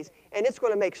 10 days, and it's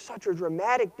going to make such a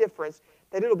dramatic difference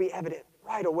that it'll be evident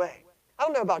right away. I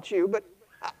don't know about you, but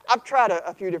I've tried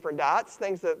a few different diets,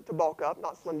 things to bulk up,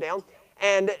 not slim down,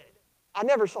 and I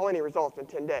never saw any results in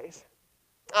 10 days.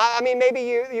 I mean, maybe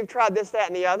you've tried this, that,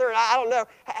 and the other, and I don't know.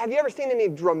 Have you ever seen any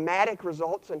dramatic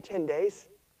results in 10 days?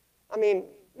 I mean,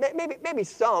 maybe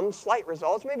some slight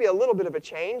results, maybe a little bit of a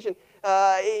change, and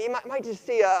you might just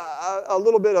see a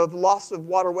little bit of loss of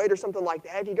water weight or something like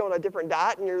that. You go on a different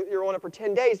diet and you're on it for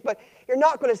 10 days, but you're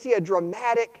not going to see a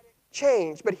dramatic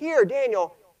change. But here,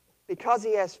 Daniel, because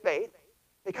he has faith,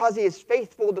 because he is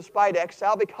faithful despite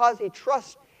exile, because he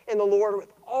trusts in the Lord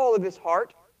with all of his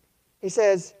heart, he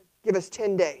says, give us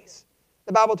 10 days.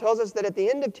 The Bible tells us that at the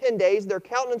end of 10 days, their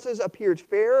countenances appeared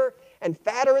fairer and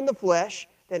fatter in the flesh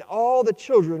than all the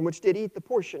children which did eat the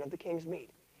portion of the king's meat.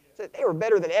 So they were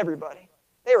better than everybody.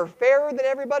 They were fairer than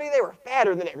everybody. They were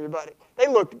fatter than everybody. They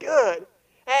looked good.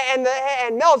 And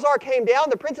Melzar came down,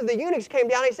 the prince of the eunuchs came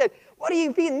down, and he said, what are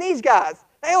you feeding these guys?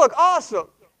 They look awesome.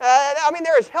 I mean,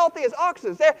 they're as healthy as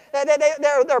oxes.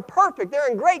 They're perfect.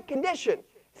 They're in great condition.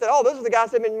 He said, oh, those are the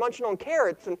guys that have been munching on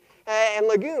carrots and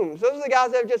legumes. Those are the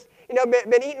guys that have just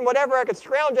been eating whatever I could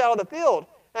scrounge out of the field.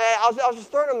 I was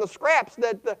just throwing them the scraps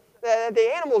that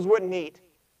the animals wouldn't eat.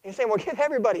 And he's saying, well, give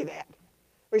everybody that.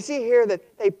 We see here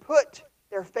that they put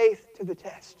their faith to the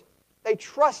test. They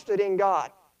trusted in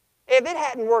God. If it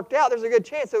hadn't worked out, there's a good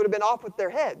chance it would have been off with their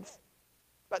heads.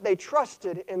 But they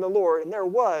trusted in the Lord, and there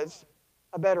was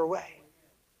a better way.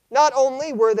 Not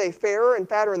only were they fairer and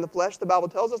fatter in the flesh, the Bible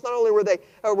tells us, not only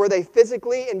were they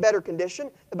physically in better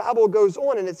condition, the Bible goes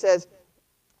on and it says,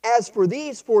 as for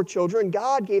these 4 children,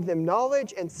 God gave them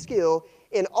knowledge and skill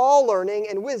in all learning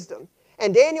and wisdom.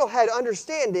 And Daniel had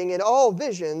understanding in all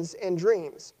visions and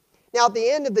dreams. Now at the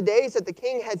end of the days that the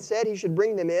king had said he should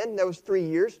bring them in, that was 3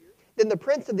 years, then the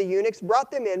prince of the eunuchs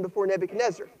brought them in before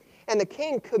Nebuchadnezzar. And the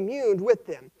king communed with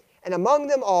them. And among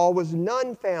them all was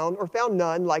none found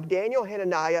none like Daniel,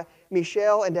 Hananiah,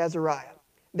 Mishael, and Azariah.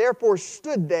 Therefore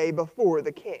stood they before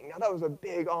the king. Now that was a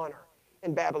big honor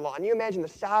in Babylon. You imagine the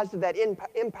size of that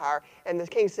empire, and the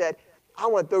king said, I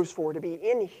want those 4 to be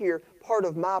in here, part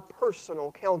of my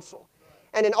personal counsel.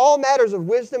 And in all matters of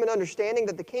wisdom and understanding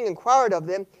that the king inquired of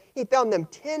them, he found them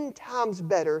 10 times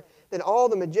better than all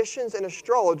the magicians and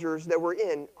astrologers that were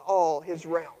in all his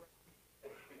realm.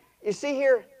 You see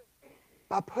here,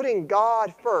 by putting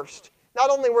God first, not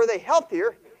only were they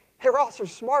healthier, they were also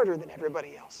smarter than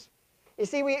everybody else. You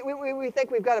see, we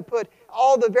think we've got to put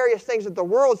all the various things that the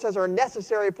world says are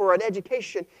necessary for an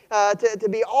education to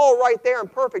be all right there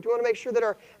and perfect. We want to make sure that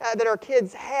our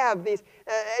kids have these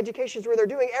educations where they're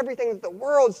doing everything that the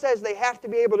world says they have to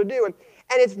be able to do. And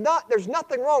there's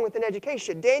nothing wrong with an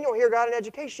education. Daniel here got an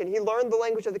education. He learned the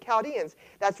language of the Chaldeans.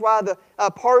 That's why the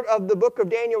part of the book of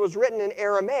Daniel was written in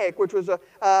Aramaic, which was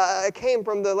came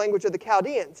from the language of the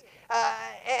Chaldeans.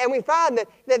 And we find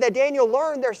that Daniel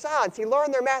learned their science. He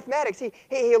learned their mathematics.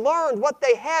 He learned what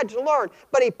they had to learn.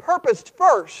 But he purposed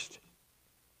first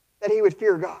that he would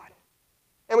fear God.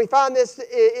 And we find this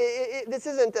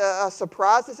isn't a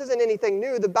surprise. This isn't anything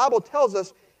new. The Bible tells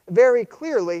us very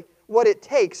clearly what it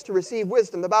takes to receive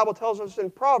wisdom. The Bible tells us in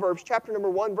Proverbs chapter number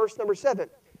 1, verse number 7,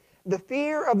 the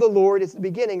fear of the Lord is the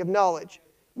beginning of knowledge,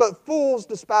 but fools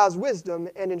despise wisdom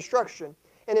and instruction.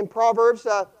 And in Proverbs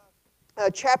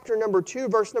chapter number 2,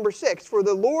 verse number 6, for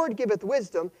the Lord giveth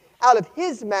wisdom, out of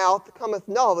his mouth cometh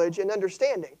knowledge and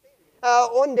understanding.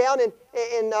 On down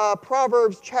in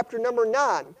Proverbs chapter number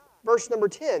 9, verse number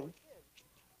 10,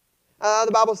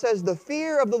 the Bible says, the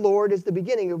fear of the Lord is the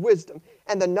beginning of wisdom,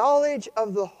 and the knowledge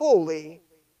of the holy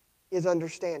is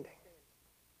understanding.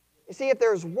 You see, if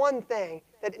there's one thing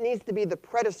that needs to be the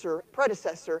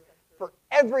predecessor for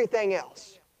everything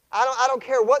else, I don't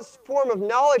care what form of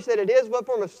knowledge that it is, what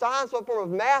form of science, what form of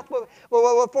math,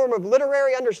 what form of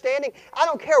literary understanding, I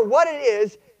don't care what it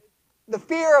is, the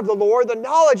fear of the Lord, the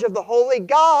knowledge of the holy,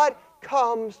 God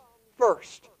comes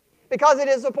first. Because it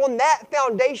is upon that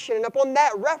foundation and upon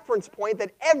that reference point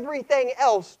that everything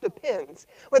else depends.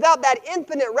 Without that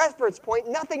infinite reference point,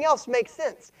 nothing else makes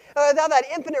sense. Without that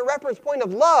infinite reference point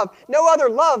of love, no other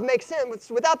love makes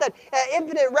sense. Without that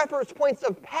infinite reference points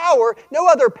of power, no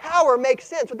other power makes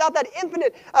sense. Without that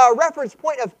infinite reference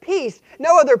point of peace,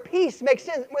 no other peace makes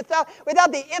sense. Without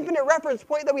the infinite reference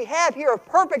point that we have here of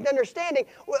perfect understanding,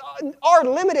 our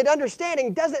limited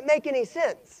understanding doesn't make any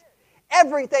sense.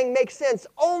 Everything makes sense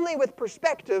only with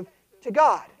perspective to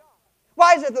God.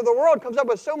 Why is it that the world comes up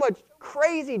with so much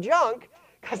crazy junk?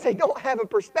 Because they don't have a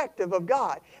perspective of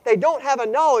God. They don't have a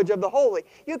knowledge of the holy.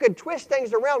 You could twist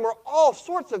things around where all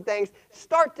sorts of things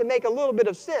start to make a little bit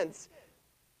of sense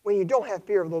when you don't have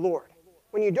fear of the Lord,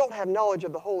 when you don't have knowledge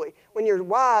of the holy, when you're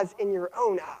wise in your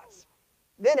own eyes.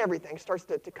 Then everything starts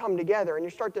to come together and you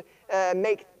start to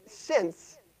make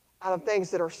sense out of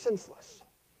things that are senseless.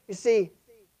 You see,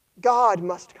 God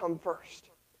must come first.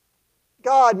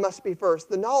 God must be first.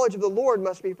 The knowledge of the Lord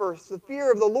must be first. The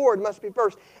fear of the Lord must be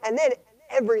first. And then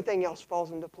everything else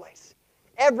falls into place.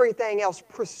 Everything else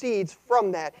proceeds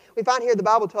from that. We find here the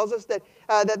Bible tells us that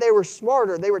they were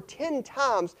smarter. They were 10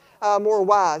 times more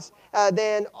wise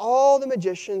than all the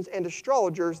magicians and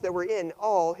astrologers that were in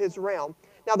all his realm.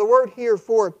 Now the word here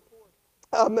for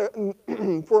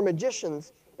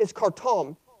magicians is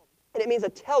kartom, and it means a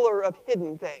teller of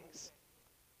hidden things.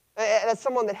 That's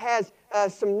someone that has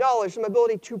some knowledge, some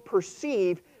ability to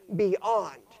perceive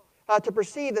beyond, to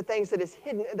perceive the things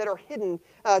that are hidden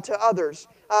to others.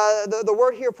 The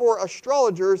word here for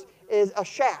astrologers is a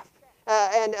shaft,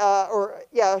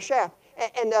 a shaft.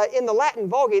 And in the Latin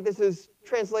Vulgate, this is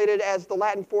translated as the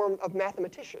Latin form of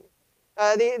mathematician.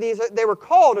 They were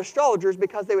called astrologers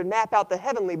because they would map out the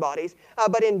heavenly bodies,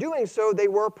 but in doing so, they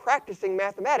were practicing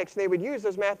mathematics. They would use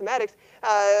those mathematics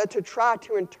to try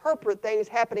to interpret things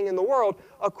happening in the world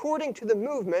according to the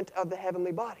movement of the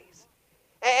heavenly bodies.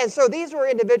 And so these were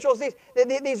individuals,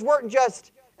 these weren't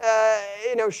just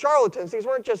charlatans, these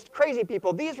weren't just crazy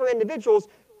people. These were individuals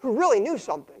who really knew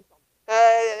something.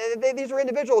 These were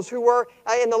individuals who were,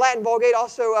 in the Latin Vulgate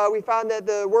also, we find that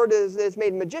the word is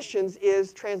made magicians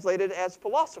is translated as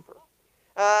philosopher.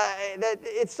 That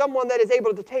it's someone that is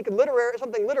able to take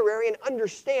something literary and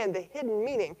understand the hidden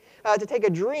meaning, to take a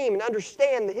dream and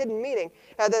understand the hidden meaning.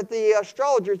 That the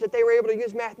astrologers, that they were able to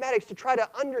use mathematics to try to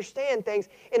understand things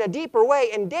in a deeper way.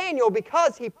 And Daniel,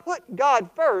 because he put God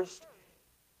first,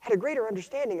 had a greater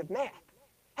understanding of math,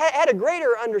 had a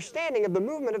greater understanding of the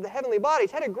movement of the heavenly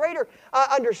bodies, had a greater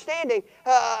understanding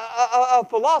of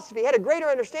philosophy, had a greater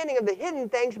understanding of the hidden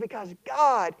things because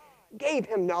God gave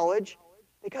him knowledge,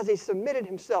 because he submitted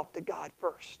himself to God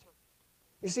first.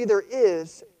 You see, there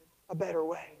is a better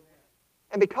way.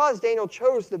 And because Daniel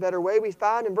chose the better way, we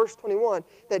find in verse 21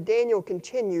 that Daniel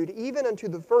continued even unto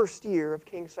the first year of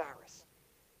King Cyrus.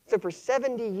 So for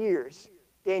 70 years,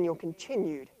 Daniel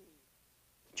continued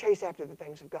to chase after the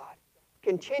things of God,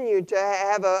 continued to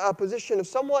have a position of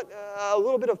somewhat, a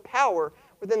little bit of power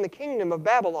within the kingdom of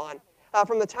Babylon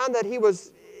from the time that he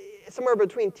was somewhere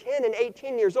between 10 and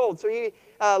 18 years old. So he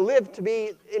lived to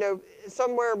be,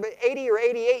 somewhere 80 or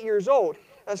 88 years old.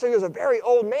 So he was a very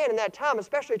old man in that time,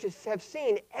 especially to have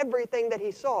seen everything that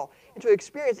he saw and to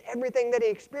experience everything that he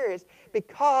experienced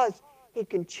because he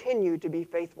continued to be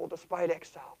faithful despite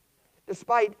exile,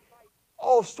 despite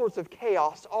all sorts of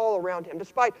chaos all around him,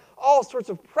 despite all sorts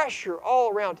of pressure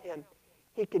all around him.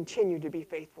 He continued to be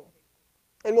faithful.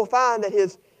 And we'll find that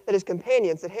his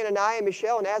companions, that Hananiah,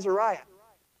 Mishael, and Azariah,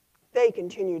 they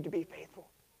continued to be faithful.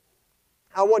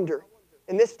 I wonder,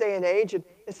 in this day and age, and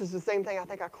this is the same thing I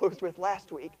think I closed with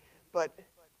last week, but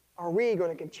are we going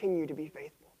to continue to be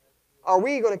faithful? Are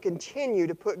we going to continue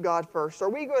to put God first? Are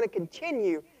we going to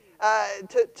continue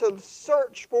to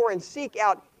search for and seek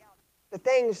out the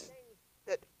things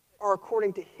that are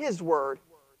according to His Word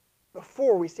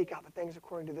before we seek out the things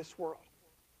according to this world?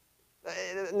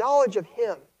 The knowledge of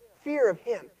Him, fear of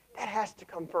Him, that has to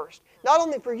come first. Not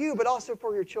only for you, but also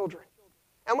for your children.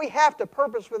 And we have to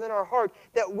purpose within our heart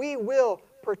that we will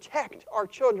protect our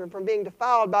children from being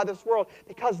defiled by this world,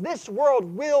 because this world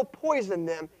will poison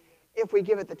them if we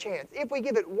give it the chance. If we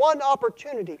give it one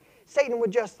opportunity, Satan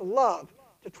would just love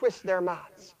to twist their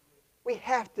minds. We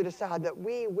have to decide that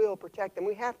we will protect them.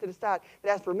 We have to decide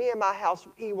that as for me and my house,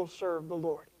 we will serve the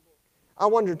Lord. I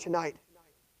wonder tonight,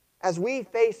 as we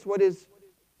face what is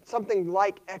something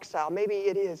like exile, maybe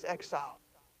it is exile,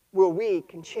 will we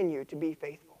continue to be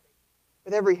faithful?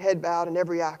 With every head bowed and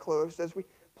every eye closed, as we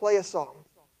play a song,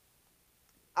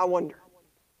 I wonder,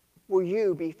 will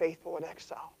you be faithful in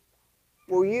exile?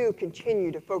 Will you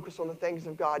continue to focus on the things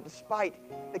of God despite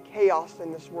the chaos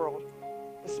in this world,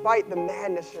 despite the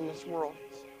madness in this world?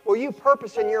 Will you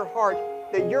purpose in your heart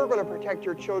that you're going to protect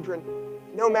your children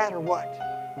no matter what?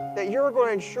 That you're going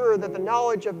to ensure that the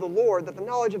knowledge of the Lord, that the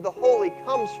knowledge of the holy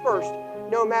comes first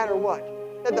no matter what?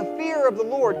 That the fear of the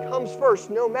Lord comes first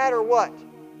no matter what?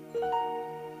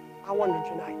 I wonder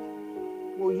tonight,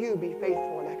 will you be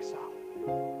faithful in exile?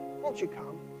 Won't you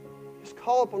come? Just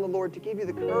call upon the Lord to give you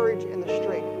the courage and the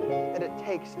strength that it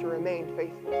takes to remain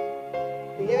faithful.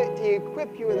 To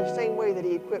equip you in the same way that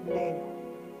He equipped Daniel,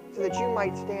 so that you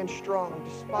might stand strong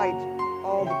despite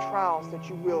all the trials that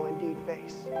you will indeed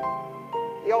face.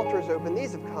 The altar is open.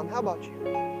 These have come. How about you?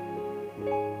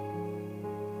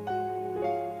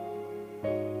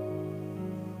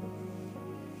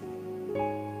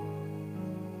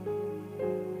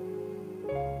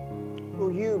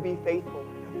 Will you be faithful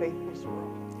in a faithless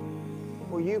world?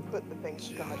 Will you put the things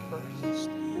of God first?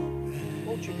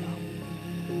 Won't you come?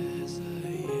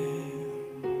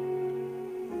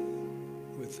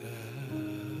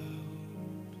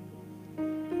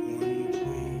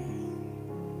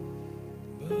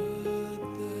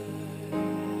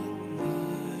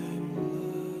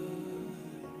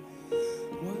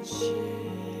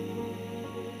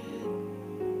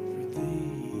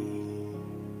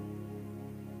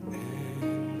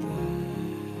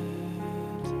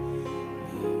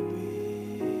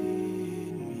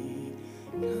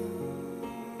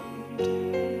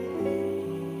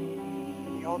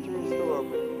 The altar is still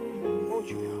open. Won't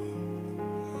you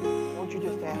come? Won't you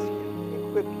just ask Him to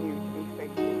equip you to be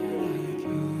faithful in your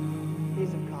life?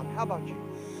 These have come. How about you?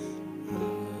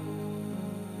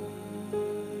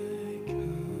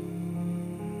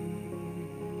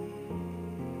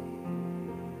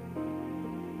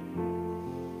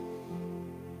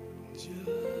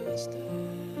 Just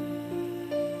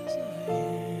as I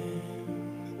am,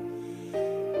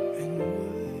 and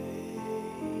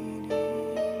waiting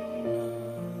not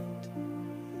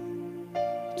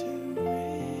to rid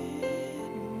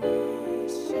my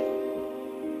soul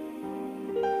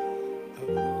of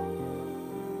one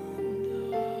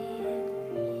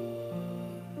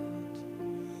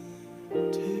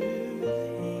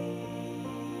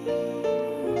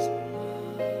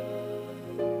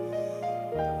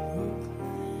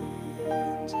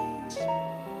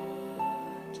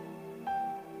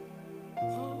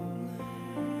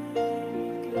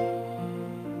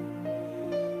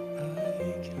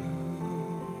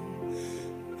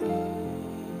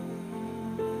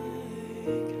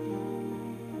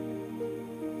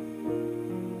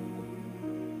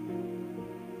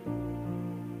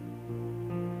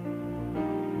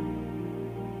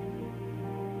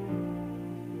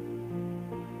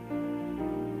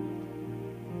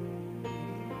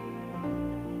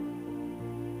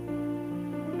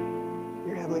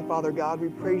Father God, we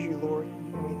praise you, Lord,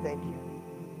 and we thank you.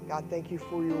 God, thank you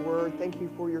for your word. Thank you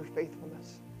for your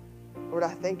faithfulness. Lord,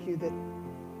 I thank you that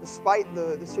despite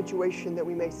the situation that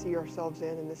we may see ourselves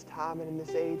in this time and in this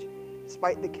age,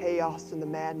 despite the chaos and the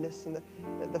madness and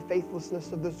the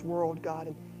faithlessness of this world, God,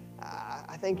 and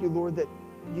I thank you, Lord, that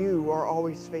you are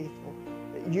always faithful,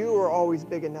 that you are always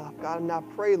big enough, God. And I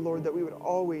pray, Lord, that we would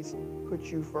always put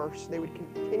you first. They would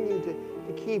continue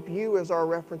to keep you as our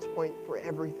reference point for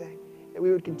everything. That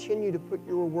we would continue to put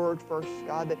your word first,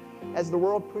 God, that as the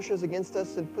world pushes against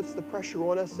us and puts the pressure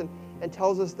on us and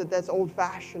tells us that that's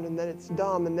old-fashioned and that it's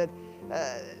dumb and that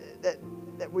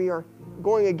we are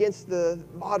going against the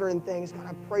modern things, God,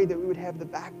 I pray that we would have the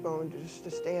backbone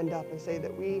to stand up and say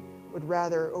that we would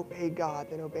rather obey God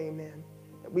than obey men,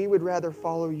 that we would rather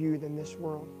follow you than this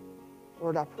world.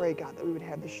 Lord, I pray, God, that we would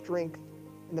have the strength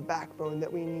and the backbone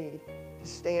that we need to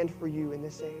stand for you in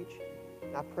this age.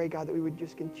 And I pray, God, that we would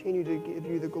just continue to give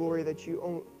you the glory that you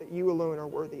alone are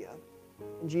worthy of.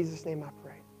 In Jesus' name I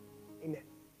pray. Amen.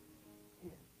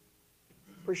 Amen.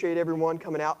 Appreciate everyone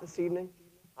coming out this evening.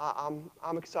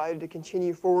 I'm excited to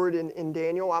continue forward in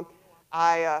Daniel.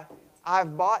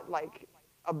 I've bought like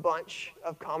a bunch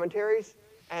of commentaries,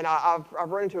 and I've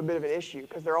run into a bit of an issue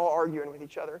because they're all arguing with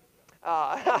each other.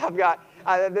 I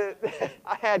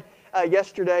had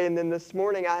yesterday, and then this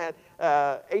morning I had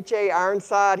H.A.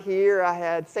 Ironside here. I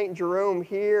had St. Jerome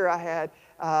here. I had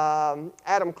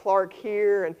Adam Clark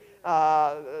here, and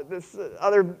this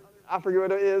other, I forget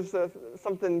what it is,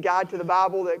 something guide to the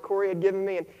Bible that Corey had given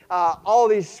me, and all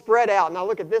these spread out. And I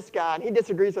look at this guy, and he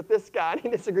disagrees with this guy, and he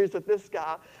disagrees with this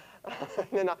guy. And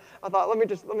then I thought, let me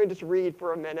just read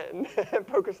for a minute and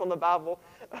focus on the Bible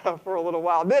for a little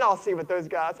while. Then I'll see what those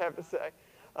guys have to say.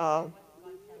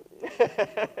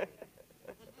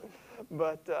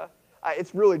 But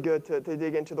it's really good to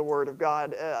dig into the Word of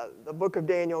God. The book of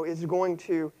Daniel is going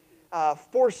to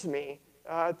force me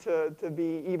to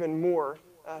be even more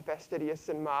fastidious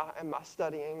in my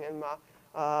studying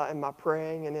and my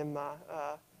praying and in my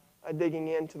digging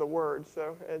into the Word.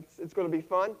 So it's going to be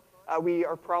fun. We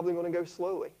are probably going to go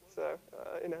slowly, so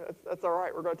that's all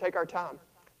right. We're going to take our time.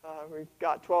 We've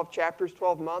got 12 chapters,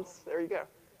 12 months. There you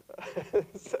go.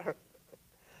 So,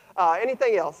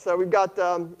 anything else? So we've got,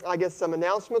 I guess, some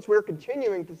announcements. We're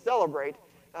continuing to celebrate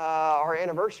our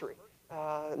anniversary,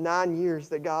 9 years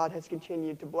that God has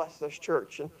continued to bless this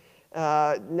church.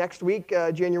 And next week,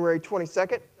 January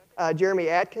 22nd, Jeremy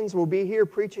Atkins will be here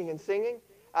preaching and singing.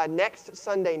 Next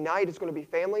Sunday night is going to be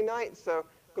family night, so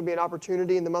it's going to be an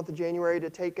opportunity in the month of January to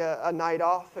take a night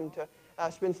off and to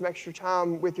spend some extra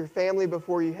time with your family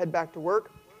before you head back to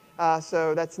work.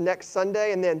 So that's next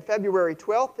Sunday. And then February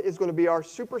 12th is going to be our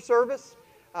super service.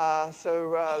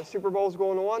 The Super Bowl is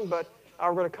going on, but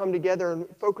we're going to come together and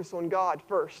focus on God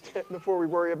first before we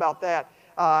worry about that.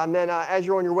 And then as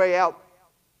you're on your way out,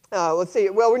 let's see.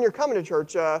 Well, when you're coming to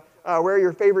church, wear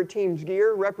your favorite team's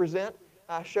gear, represent,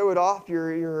 show it off,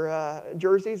 your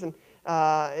jerseys, and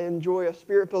enjoy a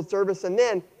spirit-filled service, and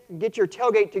then get your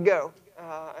tailgate to go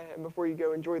before you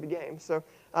go enjoy the game. So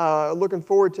looking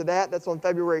forward to that. That's on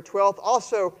February 12th.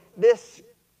 Also, this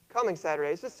coming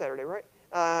Saturday, it's this Saturday, right?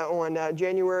 On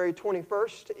January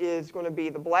 21st is going to be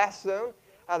the Blast Zone.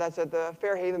 That's at the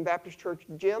Fairhaven Baptist Church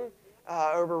gym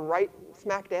over right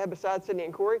smack dab beside Sydney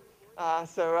and Corey.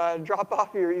 So drop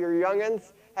off your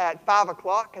youngins at 5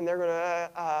 o'clock, and they're going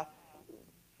to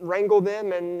wrangle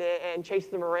them and chase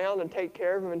them around and take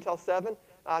care of them until 7.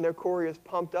 I know Corey is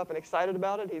pumped up and excited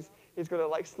about it. He's going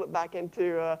to slip back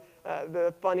into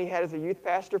the fun he had as a youth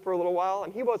pastor for a little while,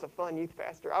 and he was a fun youth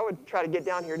pastor. I would try to get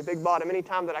down here to Big Bottom any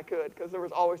time that I could because there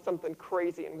was always something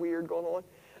crazy and weird going on.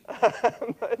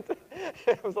 But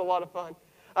it was a lot of fun.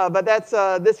 But that's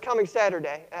this coming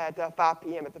Saturday at 5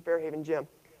 p.m. at the Fairhaven gym.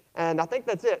 And I think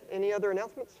that's it. Any other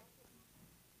announcements?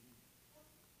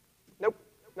 Nope.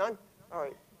 None? All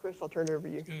right. Chris, I'll turn it over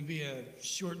to you. It's going to be a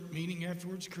short meeting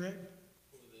afterwards, correct?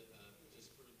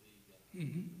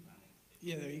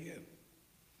 Yeah, there you go.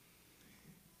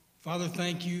 Father,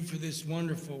 thank you for this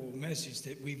wonderful message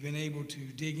that we've been able to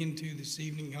dig into this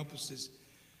evening. Help us as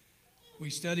we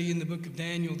study in the book of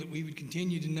Daniel that we would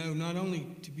continue to know not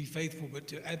only to be faithful, but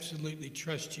to absolutely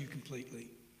trust you completely.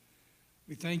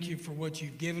 We thank you for what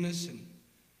you've given us, and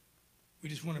we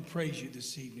just want to praise you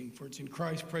this evening. For it's in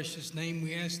Christ's precious name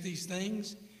we ask these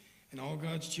things. And all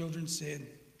God's children said,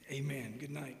 amen.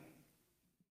 Good night.